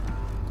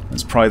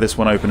 Let's pry this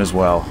one open as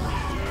well.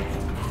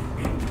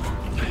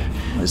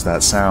 Where's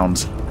that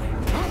sound?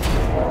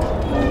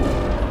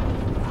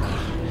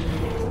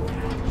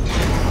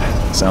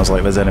 Sounds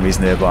like there's enemies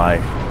nearby.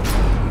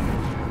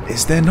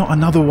 Is there not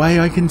another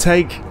way I can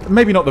take?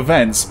 Maybe not the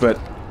vents, but...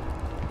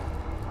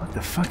 What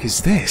the fuck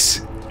is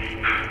this? Oh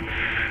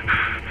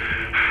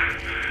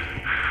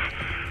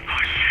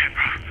shit,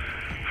 bro.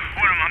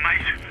 One of my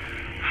mates.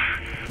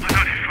 I've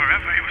known him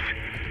forever. It was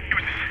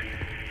this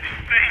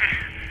thing.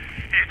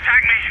 It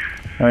attacked me.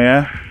 Oh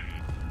yeah?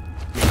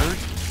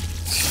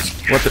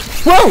 What the...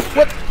 Whoa!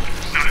 What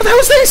the hell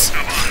is this?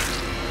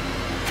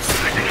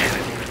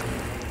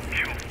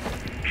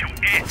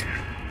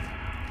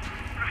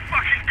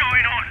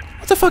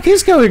 What the fuck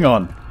is going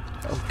on?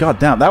 Oh god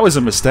damn, that was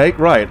a mistake.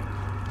 Right.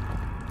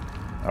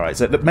 Alright,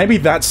 so maybe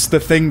that's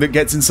the thing that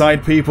gets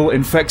inside people,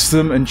 infects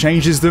them, and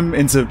changes them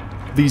into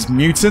these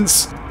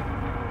mutants?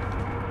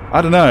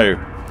 I don't know.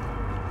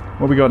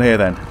 What we got here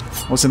then?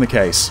 What's in the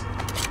case?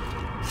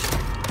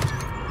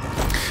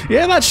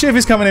 Yeah, that shiv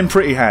is coming in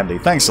pretty handy.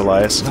 Thanks,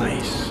 Elias.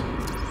 Nice.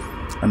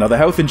 Another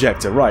health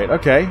injector. Right,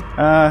 okay.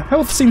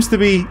 Health seems to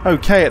be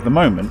okay at the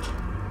moment.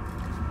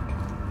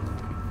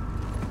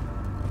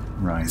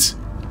 Right.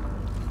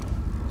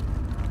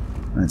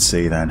 Let's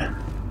see then.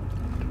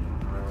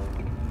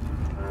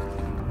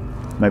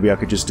 Maybe I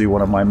could just do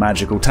one of my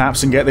magical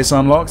taps and get this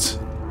unlocked.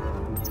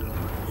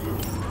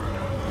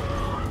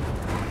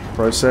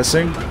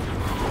 Processing.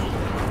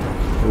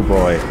 Oh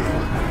boy.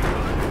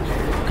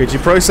 Could you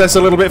process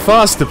a little bit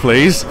faster,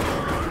 please?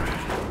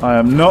 I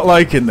am not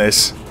liking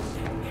this.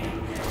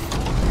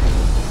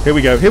 Here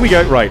we go, here we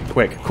go. Right,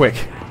 quick,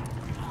 quick.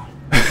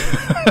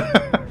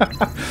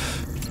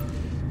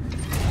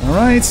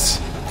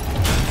 Alright.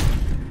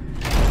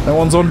 No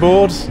one's on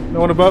board? No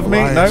one above me?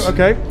 No?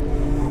 Okay.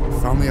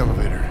 Found the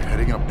elevator.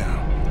 Heading up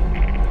now.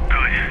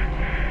 Good.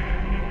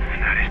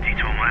 Now this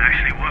detour might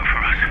actually work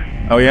for us.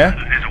 Oh yeah?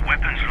 There's a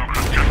weapons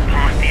lockup just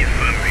past the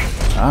infirmary.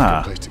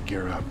 Ah. Good place to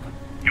gear up.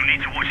 You'll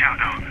need to watch out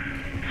though.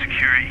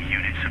 Security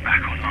units are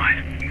back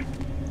online.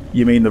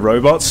 You mean the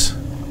robots?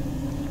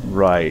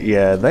 Right,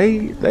 yeah,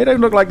 they don't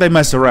look like they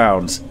mess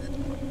around.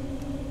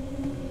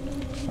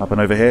 Up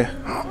and over here?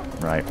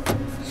 Right.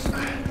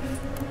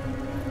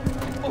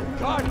 Oh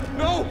god,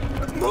 no!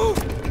 Move!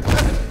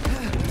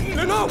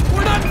 No,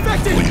 we're not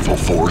infected! Lethal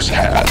force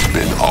has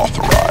been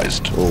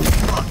authorized. Oh.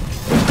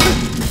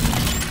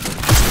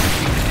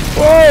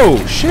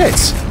 Whoa,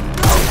 shit!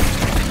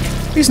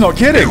 He's not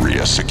kidding!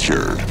 Area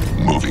secured.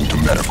 Moving to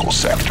medical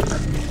sector.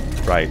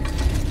 Right.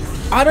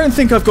 I don't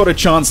think I've got a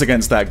chance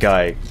against that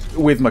guy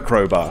with my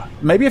crowbar.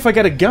 Maybe if I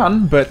get a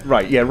gun, but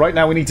right, yeah, right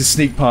now we need to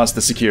sneak past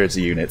the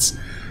security units.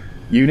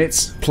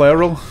 Units?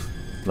 Plural?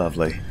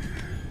 Lovely.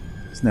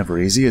 It's never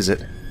easy, is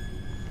it?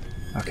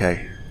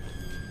 Okay.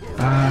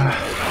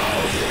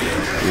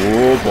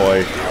 Oh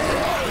boy.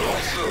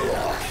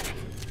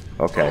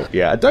 Okay,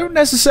 yeah, I don't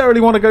necessarily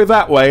want to go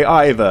that way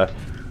either.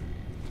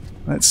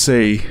 Let's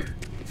see.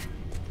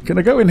 Can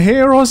I go in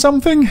here or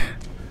something?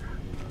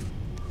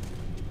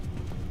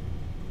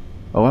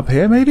 Oh, up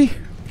here maybe?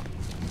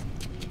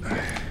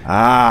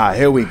 Ah,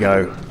 here we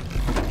go.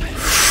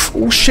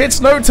 Oh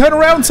shit, no, turn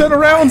around, turn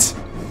around!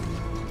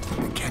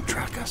 They can't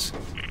track us.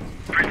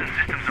 Prison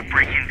systems are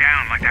breaking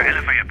down like that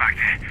elevator back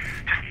there.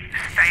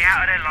 Just stay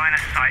out of their line of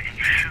sight and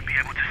you should be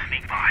able to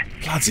sneak by.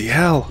 Bloody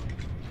hell.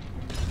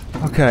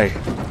 Okay.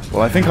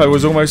 Well, I think I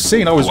was almost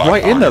seen. I was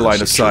right in their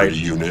line of sight.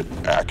 Unit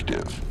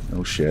active.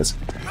 Oh shit.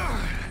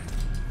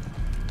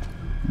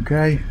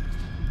 Okay.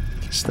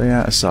 Stay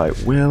out of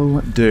sight.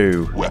 Will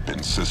do.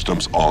 Weapon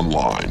systems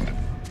online.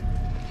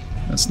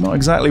 That's not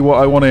exactly what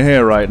I want to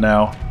hear right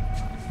now.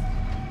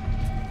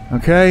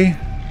 Okay.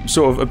 I'm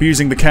sort of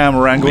abusing the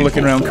camera angle,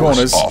 looking around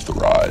corners.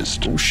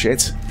 Authorized. Oh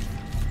shit.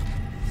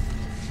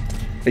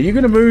 Are you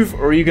going to move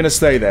or are you going to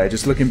stay there,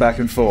 just looking back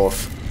and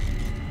forth?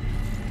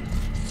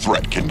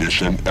 Threat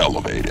condition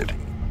elevated.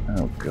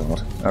 Oh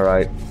god.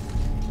 Alright.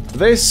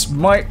 This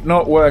might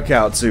not work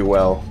out too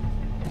well.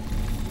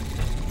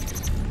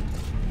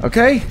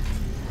 Okay.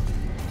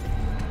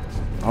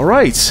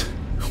 Alright.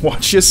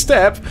 Watch your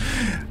step.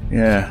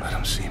 Yeah. Let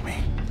him see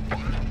me.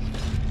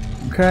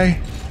 Okay.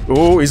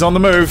 Oh, he's on the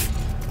move.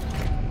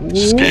 Ooh.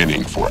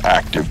 Scanning for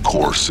active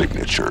core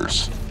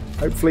signatures.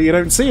 Hopefully you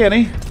don't see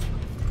any.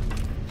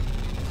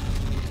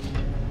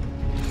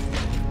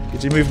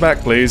 Could you move back,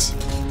 please?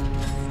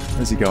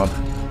 Where's he gone?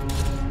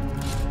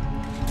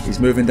 He's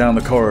moving down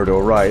the corridor,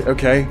 right,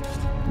 okay.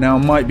 Now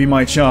might be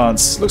my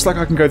chance. Looks like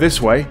I can go this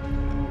way.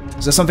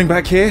 Is there something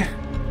back here?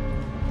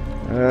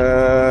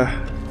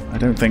 I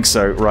don't think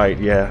so. Right,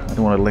 yeah. I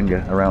don't want to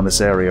linger around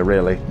this area,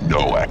 really.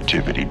 No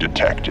activity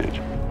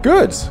detected.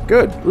 Good,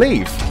 good.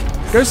 Leave.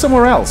 Go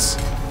somewhere else.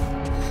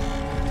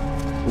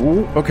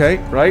 Ooh, okay,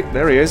 right,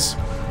 there he is.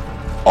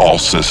 All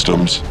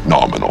systems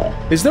nominal.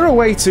 Is there a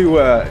way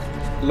to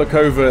look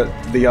over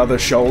the other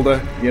shoulder,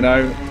 you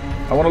know?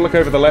 I want to look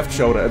over the left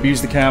shoulder,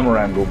 abuse the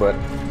camera angle, but...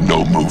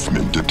 No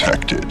movement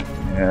detected.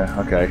 Yeah,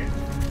 okay.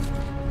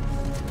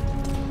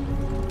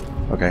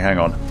 Okay, hang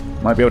on.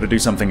 Might be able to do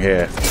something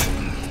here.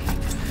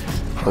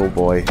 Oh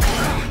boy.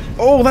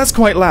 Oh, that's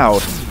quite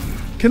loud.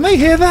 Can they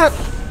hear that?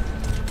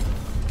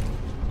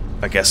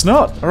 I guess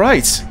not.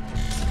 Alright.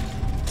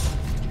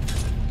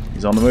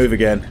 He's on the move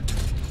again.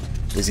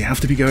 Does he have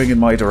to be going in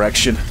my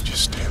direction?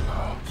 Just stay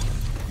low.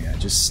 Yeah,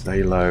 just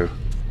stay low.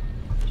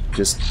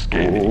 Just...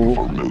 Scanning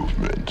for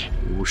movement.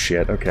 Oh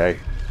shit, okay.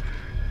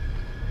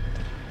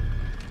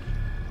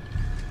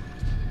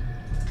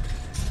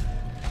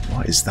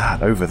 What is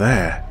that over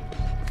there?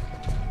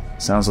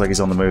 Sounds like he's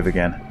on the move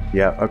again.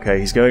 Yeah,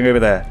 okay, he's going over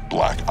there.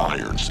 Black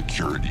iron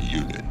security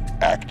unit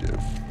active.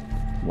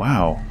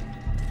 Wow.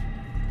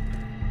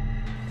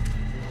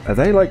 Are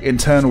they like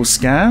internal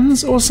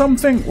scans or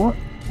something? What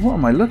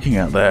am I looking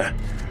at there?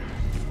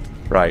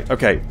 Right,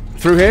 okay.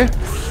 Through here.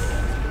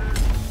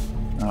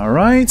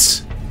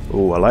 Alright.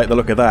 Oh, I like the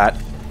look of that.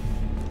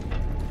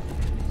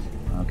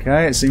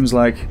 Okay, it seems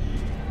like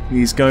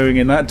he's going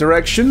in that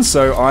direction,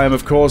 so I am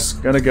of course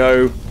going to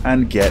go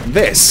and get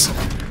this.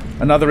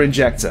 Another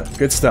injector.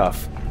 Good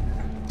stuff.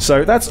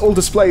 So that's all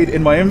displayed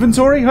in my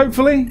inventory,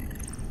 hopefully.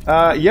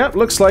 Yep,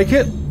 looks like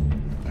it.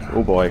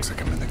 Oh boy. Looks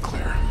like I'm in the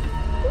clear.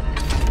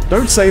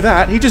 Don't say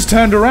that. He just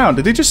turned around.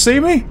 Did he just see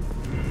me?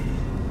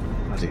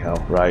 Bloody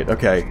hell. Right,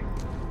 okay.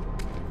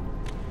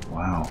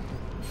 Wow.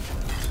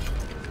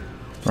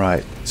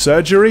 Right.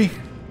 Surgery?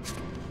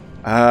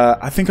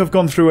 I think I've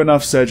gone through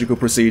enough surgical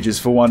procedures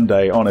for one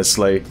day,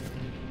 honestly.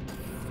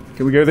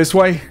 Can we go this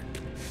way?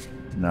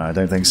 No, I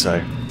don't think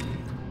so.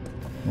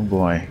 Oh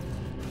boy.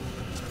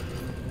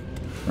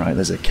 Right,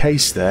 there's a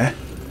case there.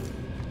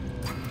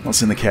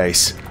 What's in the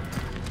case?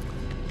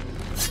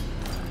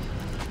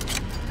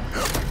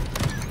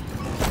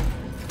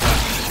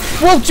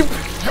 Whoa!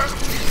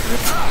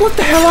 What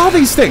the hell are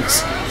these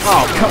things?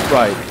 Oh, come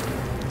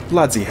right.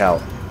 Bloody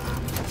hell.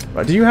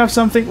 Right, do you have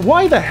something?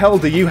 Why the hell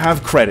do you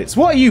have credits?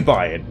 What are you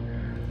buying?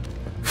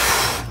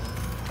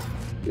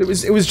 It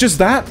was just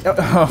that?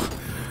 Oh,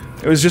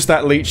 it was just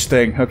that leech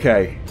thing.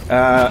 Okay.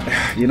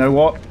 You know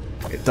what?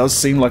 It does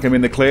seem like I'm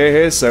in the clear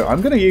here, so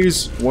I'm going to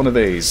use one of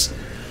these.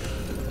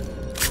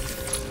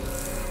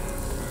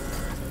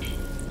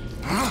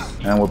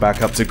 And we're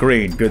back up to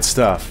green. Good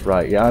stuff.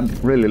 Right, yeah, I'm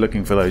really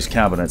looking for those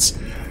cabinets.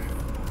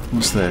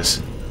 What's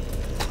this?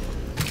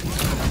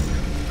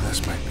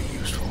 This might be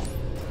useful.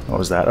 What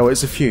was that? Oh,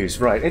 it's a fuse.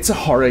 Right, it's a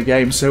horror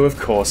game, so of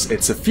course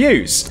it's a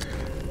fuse.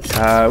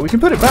 We can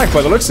put it back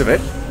by the looks of it.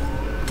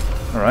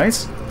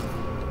 Alright.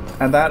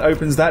 And that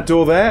opens that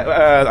door there.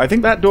 I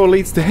think that door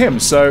leads to him,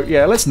 so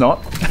yeah, let's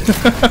not.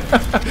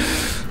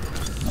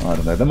 Oh, I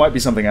don't know. There might be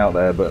something out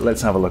there, but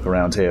let's have a look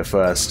around here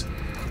first.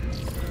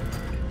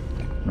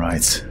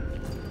 Right.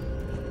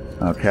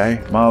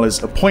 Okay,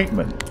 Marla's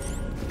appointment.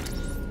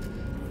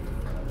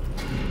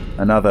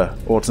 Another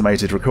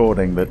automated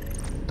recording that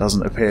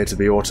doesn't appear to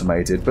be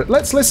automated, but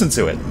let's listen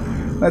to it.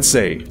 Let's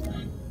see.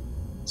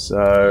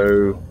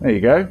 So, there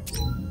you go.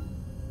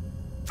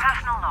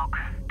 Personal log,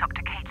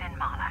 Dr. Caitlin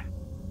Marla.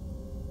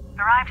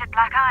 Arrived at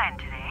Black Iron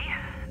today.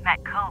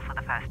 Met Cole for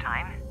the first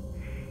time.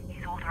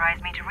 He's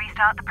authorized me to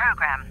restart the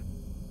program.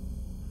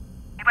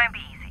 It won't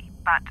be easy,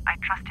 but I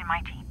trust in my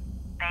team.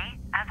 They,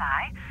 as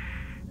I,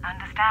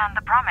 understand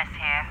the promise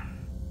here.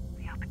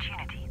 The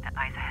opportunity that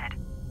lies ahead.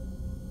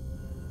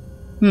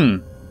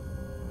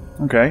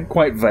 Okay,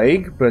 quite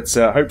vague, but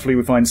hopefully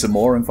we find some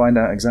more and find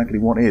out exactly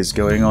what is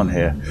going on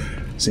here.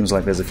 Seems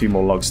like there's a few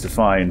more logs to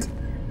find.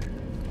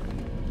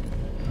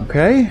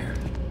 Okay.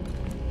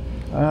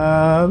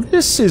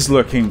 This is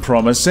looking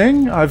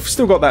promising. I've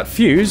still got that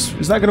fuse.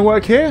 Is that going to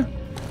work here?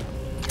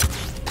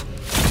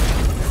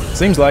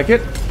 Seems like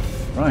it.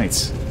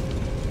 Right.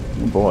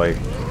 Oh boy.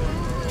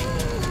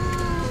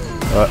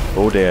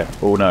 Oh dear.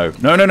 Oh no.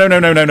 No, no, no, no,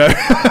 no, no, no.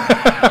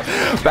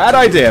 Bad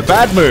idea.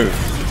 Bad move.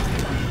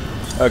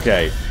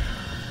 Okay.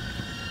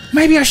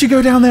 Maybe I should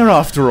go down there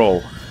after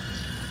all.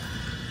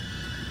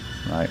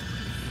 Right.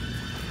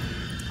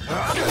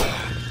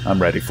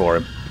 I'm ready for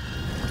him.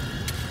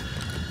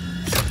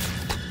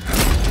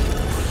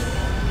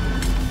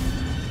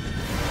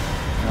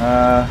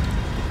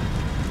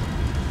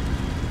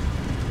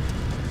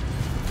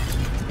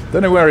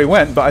 Don't know where he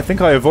went, but I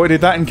think I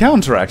avoided that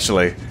encounter,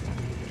 actually.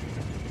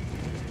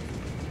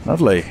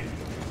 Lovely.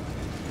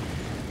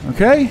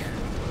 Okay.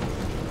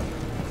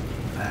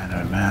 Man,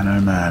 oh man,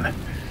 oh man.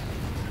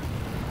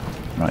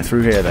 Right,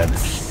 through here then.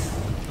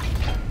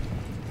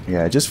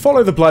 Yeah, just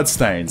follow the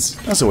bloodstains.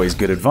 That's always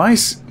good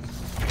advice.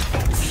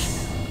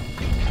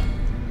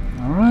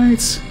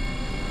 Alright.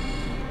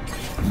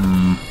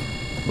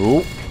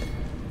 Ooh.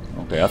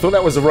 Okay, I thought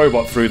that was a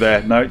robot through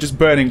there. No, just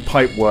burning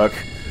pipe work.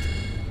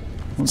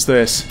 What's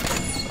this?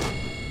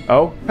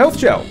 Oh, health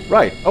gel.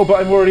 Right. Oh, but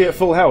I'm already at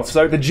full health.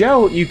 So the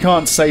gel you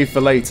can't save for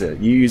later.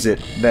 You use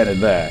it then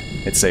and there,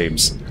 it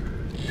seems.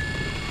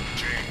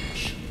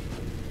 Change.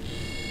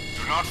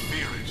 Do not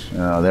fear it.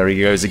 Oh, there he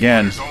goes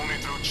again. It's only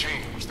through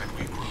change that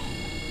we grow.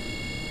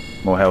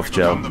 More health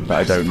gel that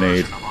I don't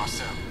need.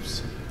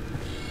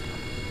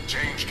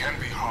 Change can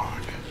be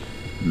hard.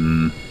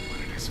 But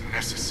it is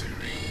necessary.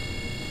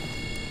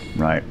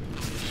 Right.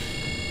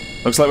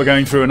 Looks like we're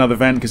going through another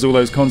vent because all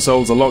those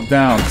consoles are locked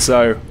down,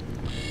 so...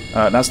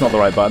 that's not the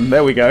right button.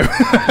 There we go.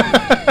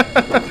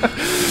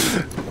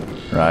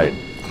 Right.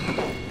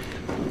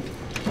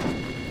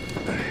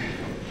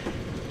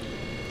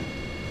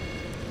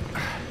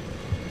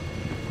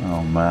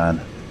 Oh,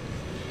 man.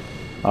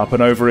 Up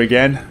and over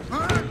again.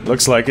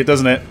 Looks like it,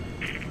 doesn't it?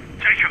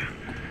 Jacob,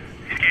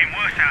 it's getting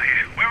worse out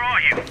here. Where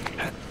are you?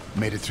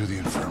 Made it through the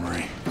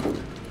infirmary.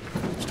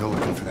 Still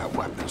looking for that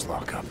weapons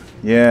lockup.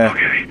 Yeah.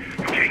 Okay,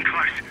 you're getting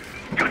close.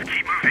 Just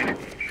keep moving.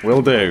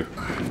 Will do.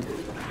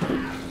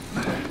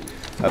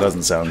 That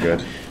doesn't sound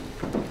good.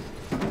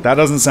 That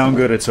doesn't sound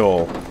good at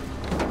all.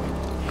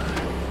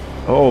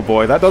 Oh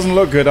boy, that doesn't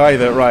look good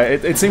either.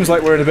 Right, it seems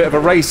like we're in a bit of a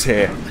race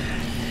here.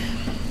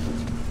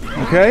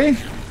 Okay.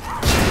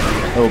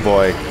 Oh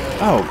boy.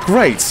 Oh,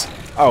 great.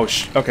 Oh,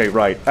 okay,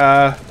 right.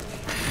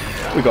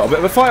 We got a bit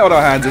of a fight on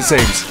our hands, it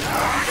seems.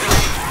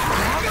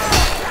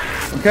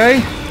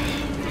 Okay.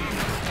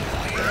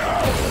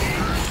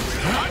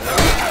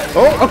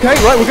 Oh, okay,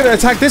 right, we're gonna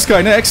attack this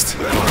guy next.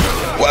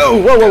 Whoa,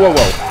 whoa, whoa, whoa,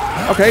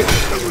 whoa. Okay.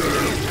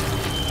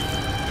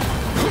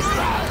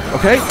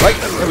 Okay, right,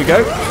 there we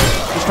go.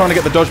 Just trying to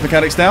get the dodge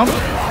mechanics down.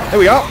 There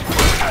we are.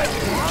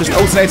 Just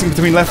alternating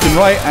between left and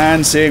right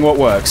and seeing what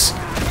works.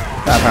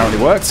 That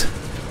apparently worked.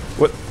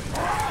 What?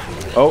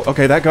 Oh,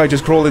 okay, that guy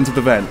just crawled into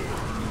the vent.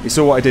 He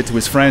saw what I did to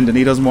his friend and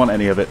he doesn't want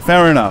any of it.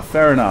 Fair enough,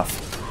 fair enough.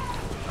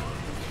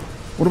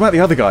 What about the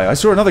other guy? I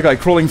saw another guy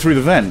crawling through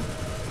the vent.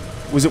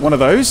 Was it one of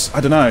those?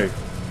 I don't know.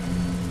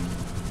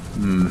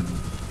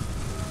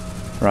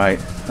 Right,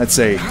 let's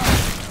see.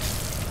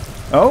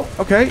 Oh,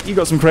 okay, you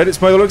got some credits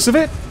by the looks of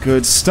it.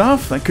 Good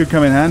stuff. That could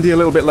come in handy a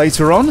little bit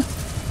later on.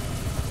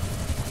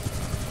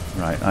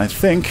 Right, I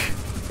think,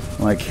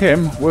 like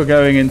him, we're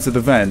going into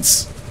the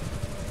vents.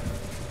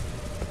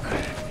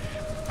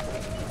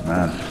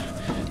 Man.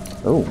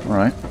 Oh,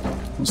 alright.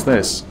 What's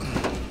this?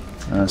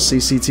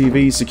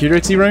 CCTV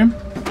security room?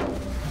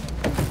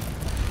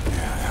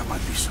 Yeah, that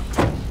might be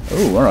something.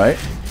 Oh, alright.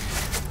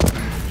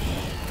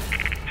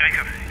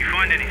 Jacob, you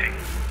find anything?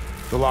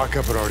 The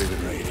lockup had already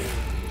been raided.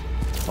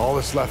 All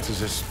that's left is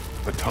this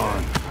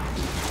baton.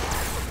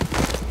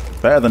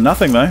 Better than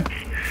nothing, though.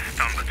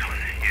 Stun baton,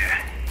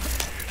 yeah.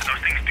 Those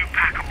things do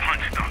pack a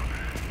punch, though.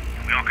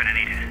 We are gonna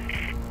need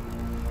it.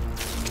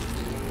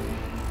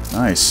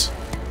 Nice.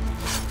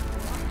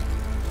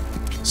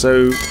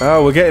 So,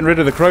 oh, we're getting rid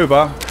of the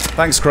crowbar.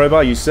 Thanks,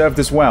 crowbar. You served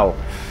us well.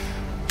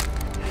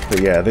 But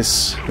yeah,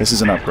 this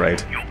is an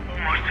upgrade. You're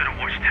almost to the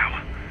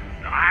watchtower.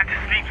 I had to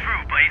sneak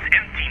through, but it's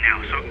empty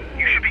now, so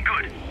you should be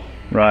good.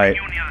 Right.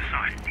 You on the other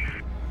side.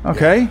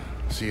 Okay.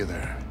 See you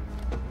there.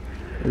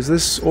 Is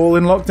this all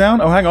in lockdown?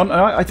 Oh, hang on.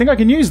 I think I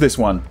can use this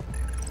one.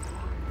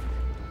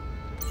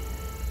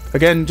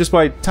 Again, just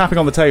by tapping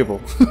on the table.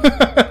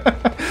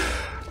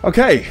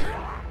 Okay.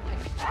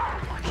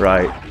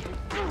 Right.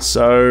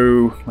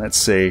 So, let's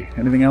see.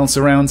 Anything else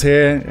around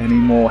here? Any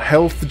more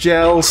health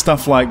gel?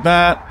 Stuff like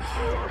that?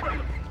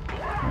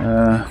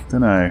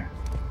 Don't know.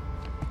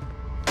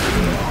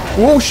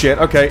 Oh, shit.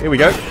 Okay, here we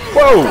go.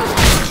 Whoa!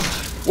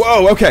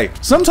 Whoa, okay.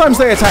 Sometimes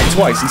they attack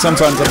twice, and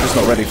sometimes I'm just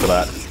not ready for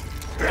that.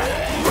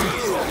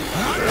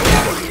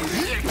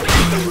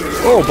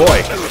 Oh,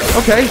 boy.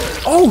 Okay.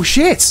 Oh,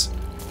 shit!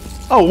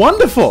 Oh,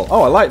 wonderful!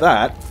 Oh, I like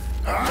that.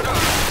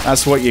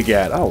 That's what you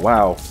get. Oh,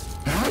 wow.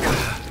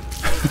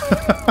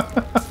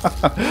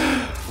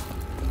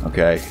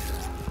 Okay.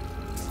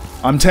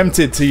 I'm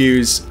tempted to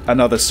use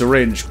another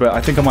syringe, but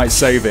I think I might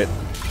save it.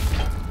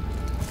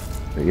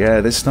 But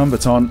yeah, this stun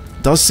baton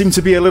does seem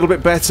to be a little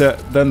bit better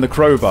than the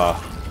crowbar.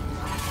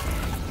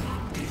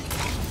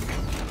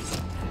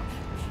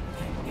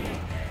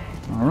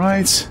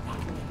 Alright.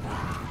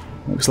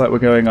 Looks like we're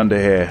going under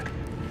here.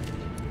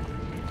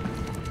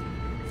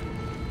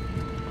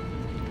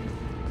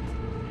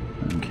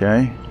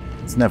 Okay.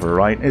 It's never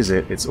right, is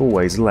it? It's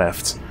always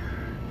left.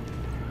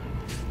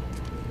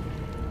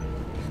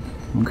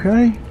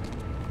 Okay.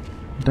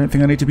 I don't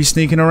think I need to be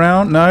sneaking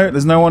around. No,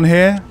 there's no one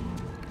here.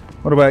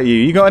 What about you?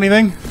 You got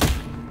anything?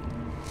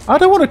 I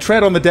don't want to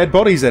tread on the dead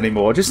bodies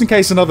anymore, just in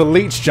case another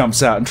leech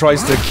jumps out and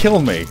tries to kill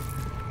me.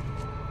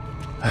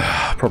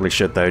 Probably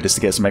should, though, just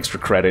to get some extra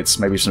credits,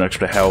 maybe some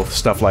extra health,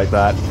 stuff like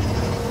that.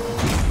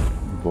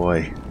 Oh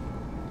boy.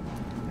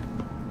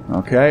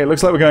 Okay, it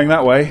looks like we're going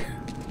that way.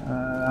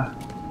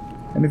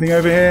 Anything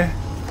over here?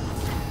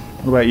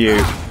 What about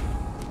you?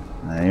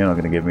 You're not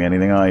going to give me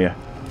anything, are you?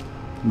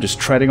 I'm just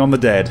treading on the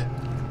dead.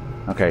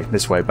 Okay,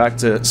 this way. Back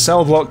to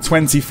cell block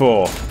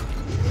 24.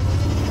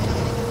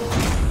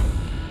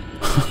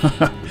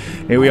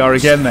 Here we are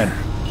again, then.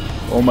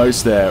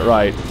 Almost there.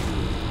 Right.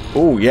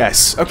 Oh,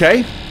 yes.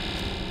 Okay.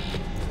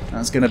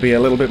 That's going to be a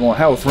little bit more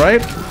health,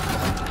 right?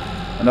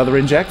 Another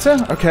injector?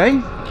 Okay.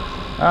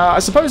 I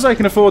suppose I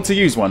can afford to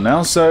use one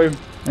now, so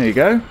there you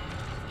go.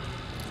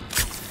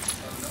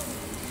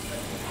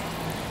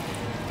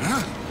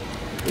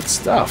 Good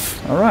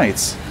stuff.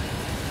 Alright.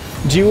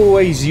 Do you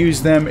always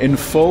use them in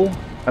full?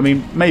 I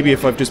mean, maybe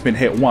if I've just been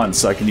hit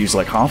once, I can use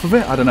like half of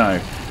it? I don't know.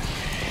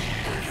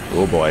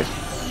 Oh boy.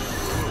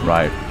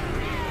 Right.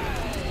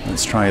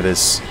 Let's try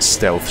this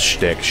stealth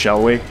shtick,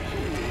 shall we?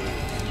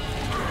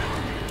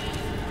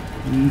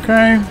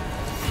 Okay.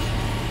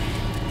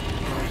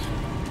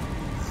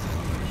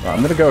 Right,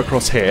 I'm gonna go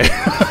across here.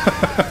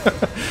 A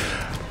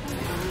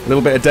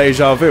little bit of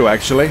deja vu,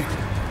 actually.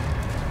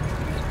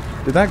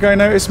 Did that guy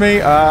notice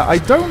me? I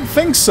don't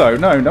think so.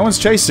 No, no one's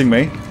chasing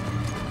me.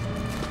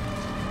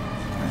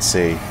 Let's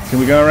see. Can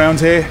we go around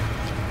here?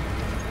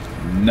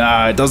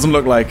 Nah, it doesn't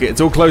look like it.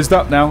 It's all closed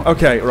up now.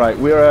 Okay, right.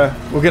 We're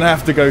gonna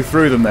have to go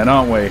through them then,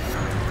 aren't we?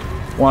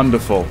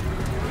 Wonderful.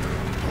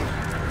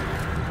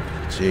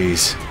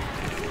 Jeez.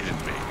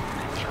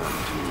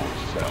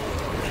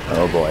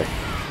 Oh boy.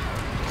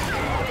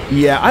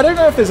 Yeah, I don't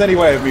know if there's any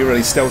way of me really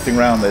stealthing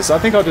around this. I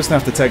think I'll just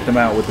have to take them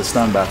out with the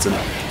stun baton.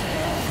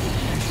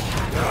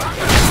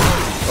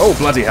 Oh,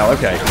 bloody hell,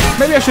 okay.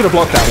 Maybe I should have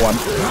blocked that one.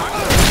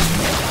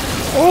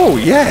 Oh,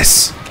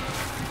 yes!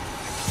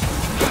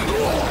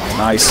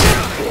 Nice.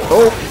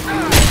 Oh!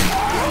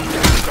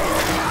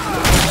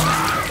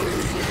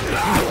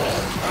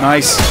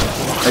 Nice.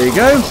 There you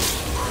go.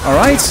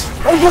 Alright.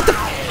 Oh, what the...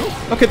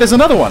 Okay, there's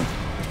another one.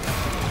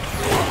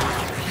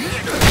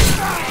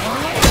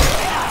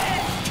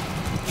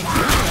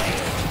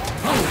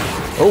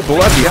 Oh,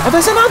 bloody hell. Oh,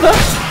 there's another!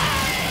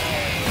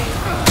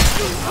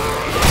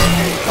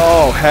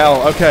 Oh,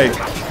 hell. Okay.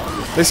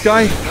 This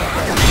guy...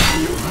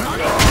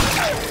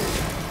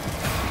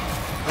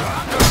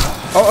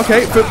 Oh,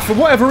 okay. For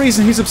whatever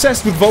reason, he's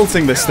obsessed with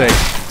vaulting this thing.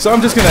 So I'm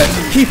just gonna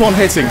keep on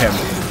hitting him.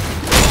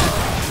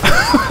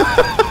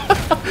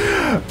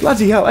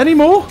 Bloody hell. Any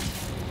more?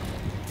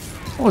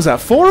 What was that?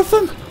 4 of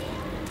them?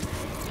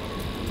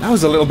 That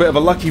was a little bit of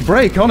a lucky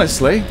break,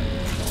 honestly.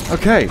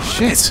 Okay,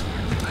 shit.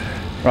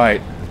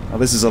 Right. Oh,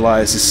 this is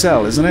Elias's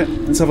cell, isn't it?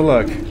 Let's have a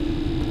look.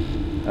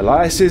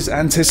 Elias's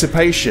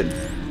anticipation.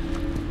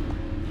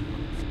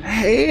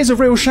 It is a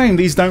real shame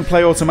these don't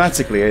play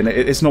automatically, and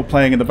it's not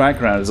playing in the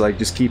background as I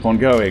just keep on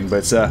going,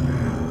 but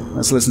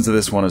let's listen to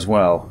this one as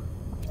well.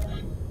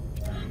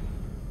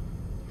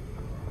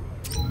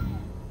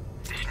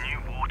 This new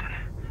warden,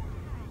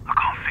 I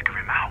can't figure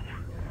him out.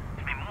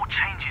 There's been more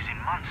changes in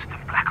months than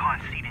Black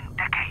Iron's seen in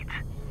decades.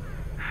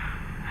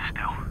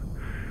 Still,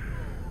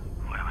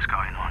 whatever's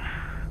going on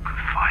could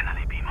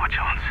finally be my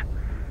chance.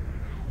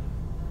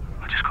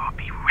 I just gotta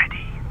be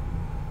ready.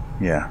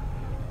 Yeah.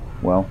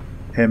 Well,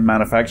 him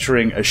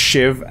manufacturing a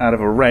shiv out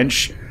of a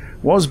wrench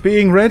was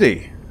being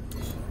ready.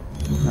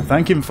 I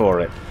thank him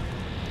for it.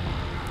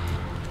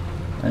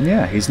 And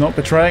yeah, he's not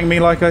betraying me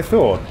like I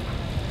thought.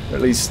 Or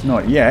at least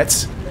not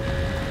yet.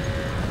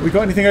 We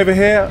got anything over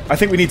here? I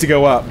think we need to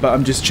go up, but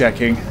I'm just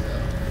checking.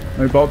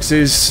 No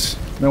boxes,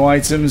 no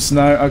items,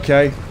 no,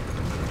 okay.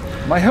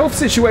 My health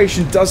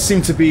situation does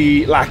seem to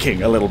be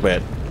lacking a little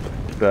bit.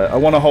 But I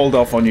want to hold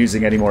off on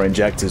using any more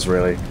injectors,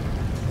 really.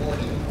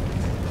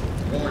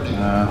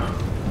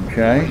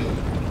 Okay.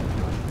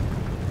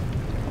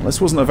 Well, this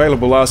wasn't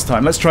available last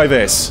time. Let's try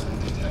this.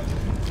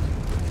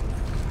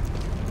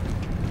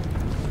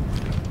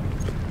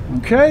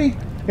 Okay.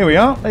 Here we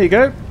are. There you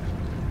go.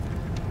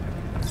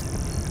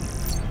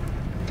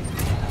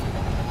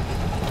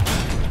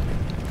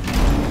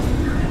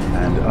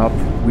 And up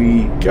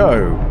we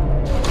go.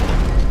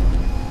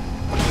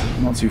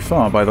 Not too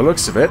far by the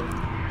looks of it.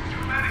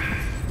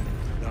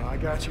 No, I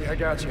got you.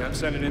 I'm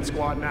sending in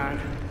Squad 9.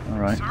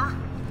 Alright. Sir,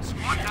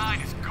 Squad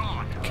 9 is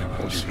gone.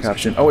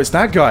 Caption. Oh, it's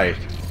that guy.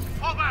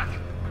 Fall back.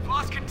 We've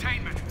lost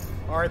containment.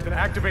 All right, then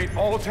activate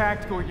all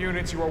tactical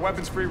units. You are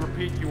weapons free.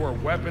 Repeat, you are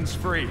weapons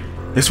free.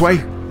 This way.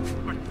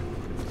 But,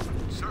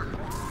 sir.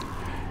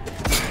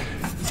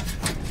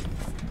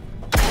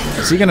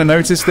 Is he going to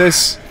notice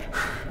this? I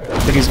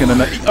think he's going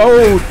to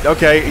Oh,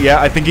 okay.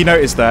 Yeah, I think he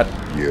noticed that.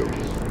 You.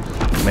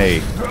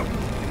 Me.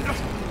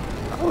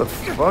 How the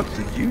fuck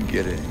did you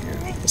get in here?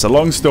 It's a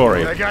long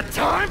story. I got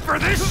time for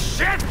this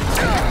shit!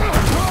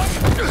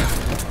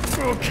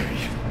 Okay.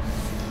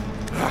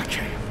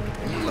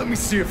 Let me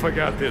see if I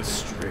got this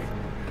straight.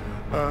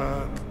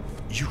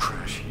 You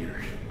crash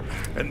here.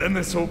 And then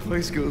this whole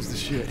place goes to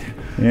shit.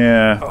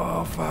 Yeah.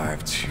 Oh,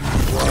 5, 2,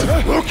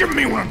 1. Look at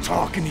me when I'm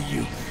talking to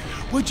you.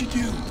 What'd you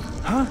do?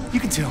 Huh?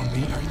 You can tell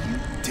me. Are you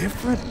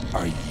different?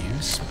 Are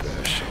you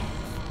special?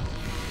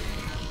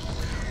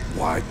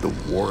 Why'd the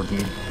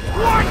warden?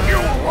 Why'd you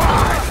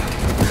lie?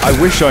 I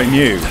wish I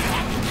knew.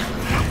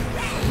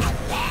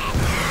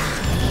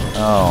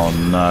 Oh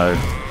no.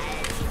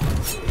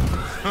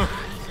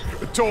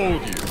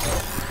 told you.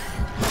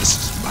 This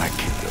is my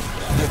kingdom.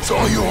 It's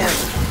all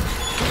yours.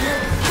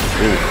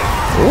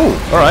 Ooh,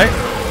 alright.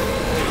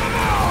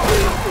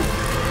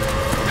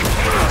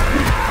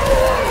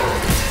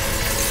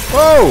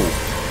 Whoa!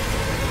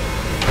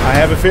 I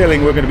have a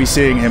feeling we're going to be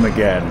seeing him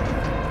again.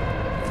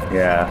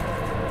 Yeah.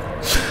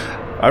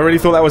 I really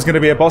thought that was going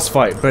to be a boss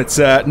fight, but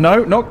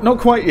no, not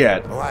quite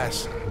yet.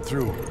 Alas, I'm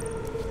through.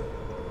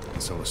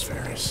 And so is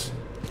Ferris.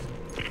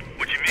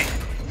 What do you mean?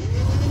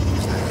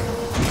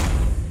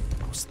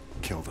 Almost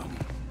killed him.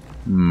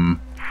 Hmm.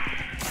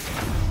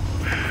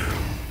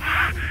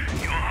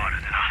 You're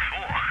harder than I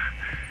thought.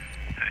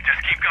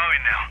 Just keep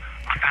going now.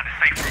 I found a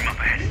safe room up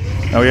ahead.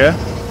 Oh yeah?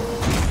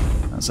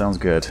 That sounds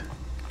good.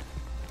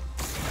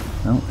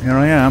 Well, here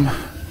I am.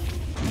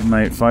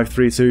 Inmate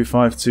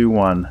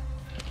 532521.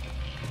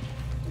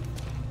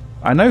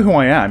 I know who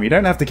I am. You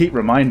don't have to keep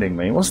reminding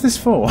me. What's this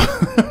for?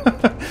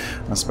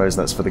 I suppose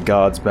that's for the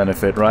guards'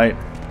 benefit, right?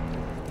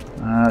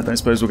 Don't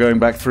suppose we're going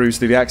back through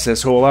to the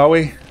access hall, are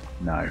we?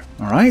 No.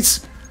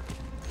 Alright.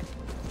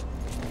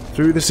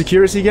 Through the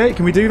security gate?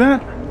 Can we do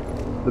that?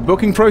 The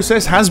booking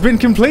process has been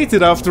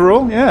completed, after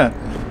all. Yeah.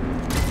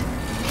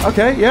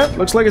 Okay, yeah.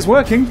 Looks like it's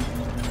working.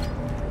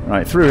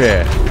 Right, through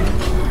here.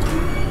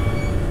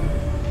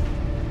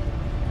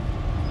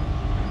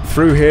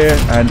 Through here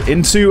and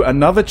into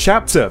another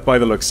chapter by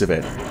the looks of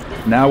it.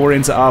 Now we're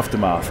into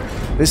Aftermath.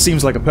 This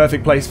seems like a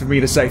perfect place for me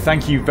to say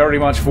thank you very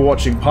much for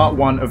watching part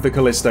 1 of the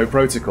Callisto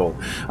Protocol.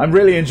 I'm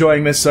really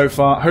enjoying this so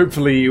far.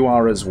 Hopefully you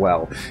are as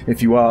well.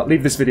 If you are,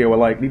 leave this video a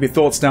like, leave your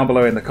thoughts down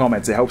below in the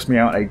comments. It helps me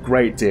out a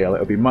great deal.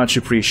 It'll be much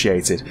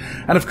appreciated.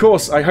 And of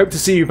course, I hope to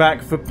see you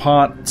back for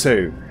part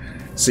 2.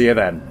 See you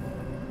then.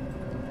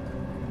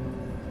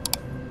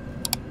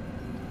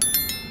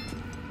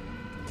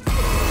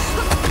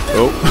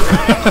 Oh.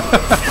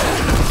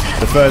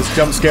 The first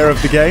jump scare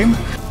of the game.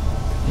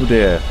 Oh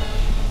dear.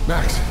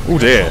 Max. Oh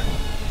dear.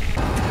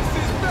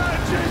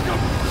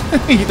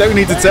 You don't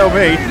need to tell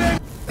me.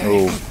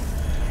 Oh.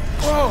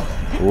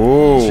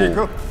 Oh.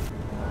 Chico.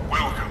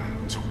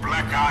 Welcome to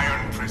Black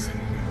Iron Prison.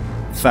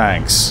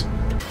 Thanks.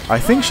 I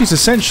think she's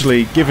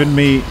essentially given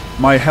me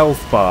my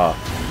health bar.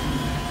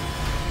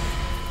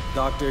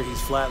 Doctor, he's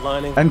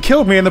flatlining. And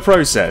killed me in the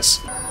process.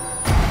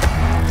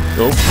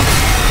 Oh.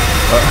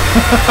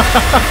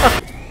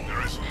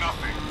 There is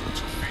nothing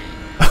to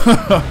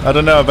fear. I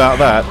don't know about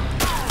that.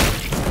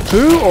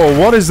 Who or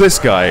what is this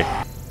guy?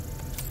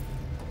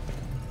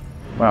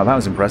 Wow, that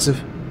was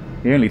impressive.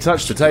 He only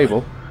touched the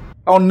table.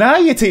 Oh, now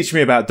you teach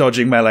me about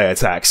dodging melee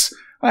attacks.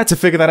 I had to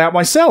figure that out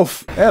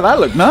myself. Yeah, that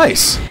looked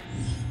nice.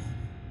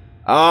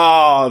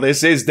 Ah,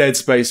 this is Dead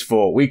Space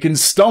 4. We can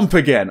stomp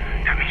again.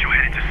 That means you're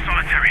headed to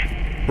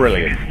solitary.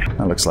 Brilliant.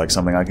 That looks like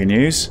something I can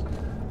use.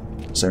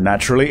 So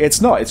naturally, it's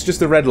not. It's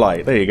just a red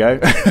light. There you go.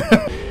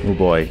 Oh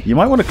boy. You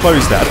might want to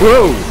close that.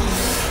 Whoa! He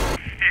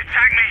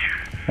attacked me.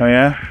 Oh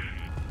yeah?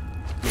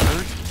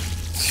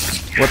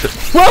 What the...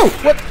 Whoa!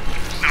 What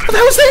the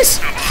hell is this?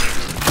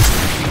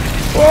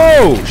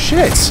 Whoa!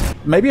 Shit!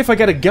 Maybe if I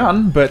get a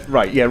gun, but...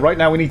 Right, yeah, right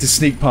now we need to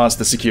sneak past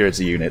the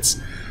security units.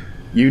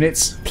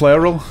 Units?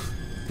 Plural?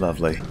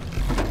 Lovely.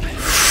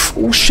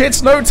 Oh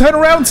shit! No! Turn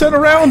around! Turn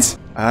around!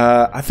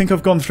 I think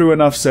I've gone through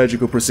enough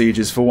surgical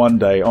procedures for one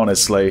day,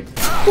 honestly.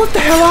 What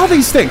the hell are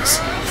these things?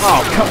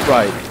 Oh, cut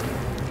right.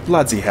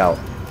 Bloody hell.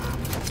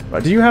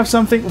 Right, do you have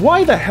something?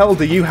 Why the hell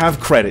do you have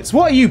credits?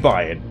 What are you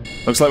buying?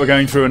 Looks like we're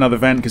going through another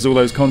vent because all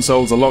those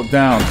consoles are locked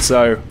down,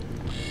 so...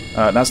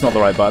 that's not the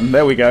right button.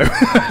 There we go.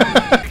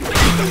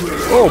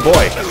 Oh,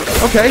 boy.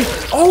 Okay.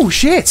 Oh,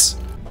 shit!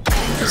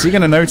 Is he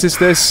gonna notice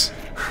this?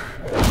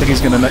 I think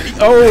he's gonna...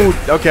 Oh,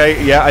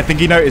 okay. Yeah, I think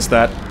he noticed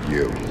that.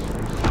 You.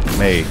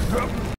 Me.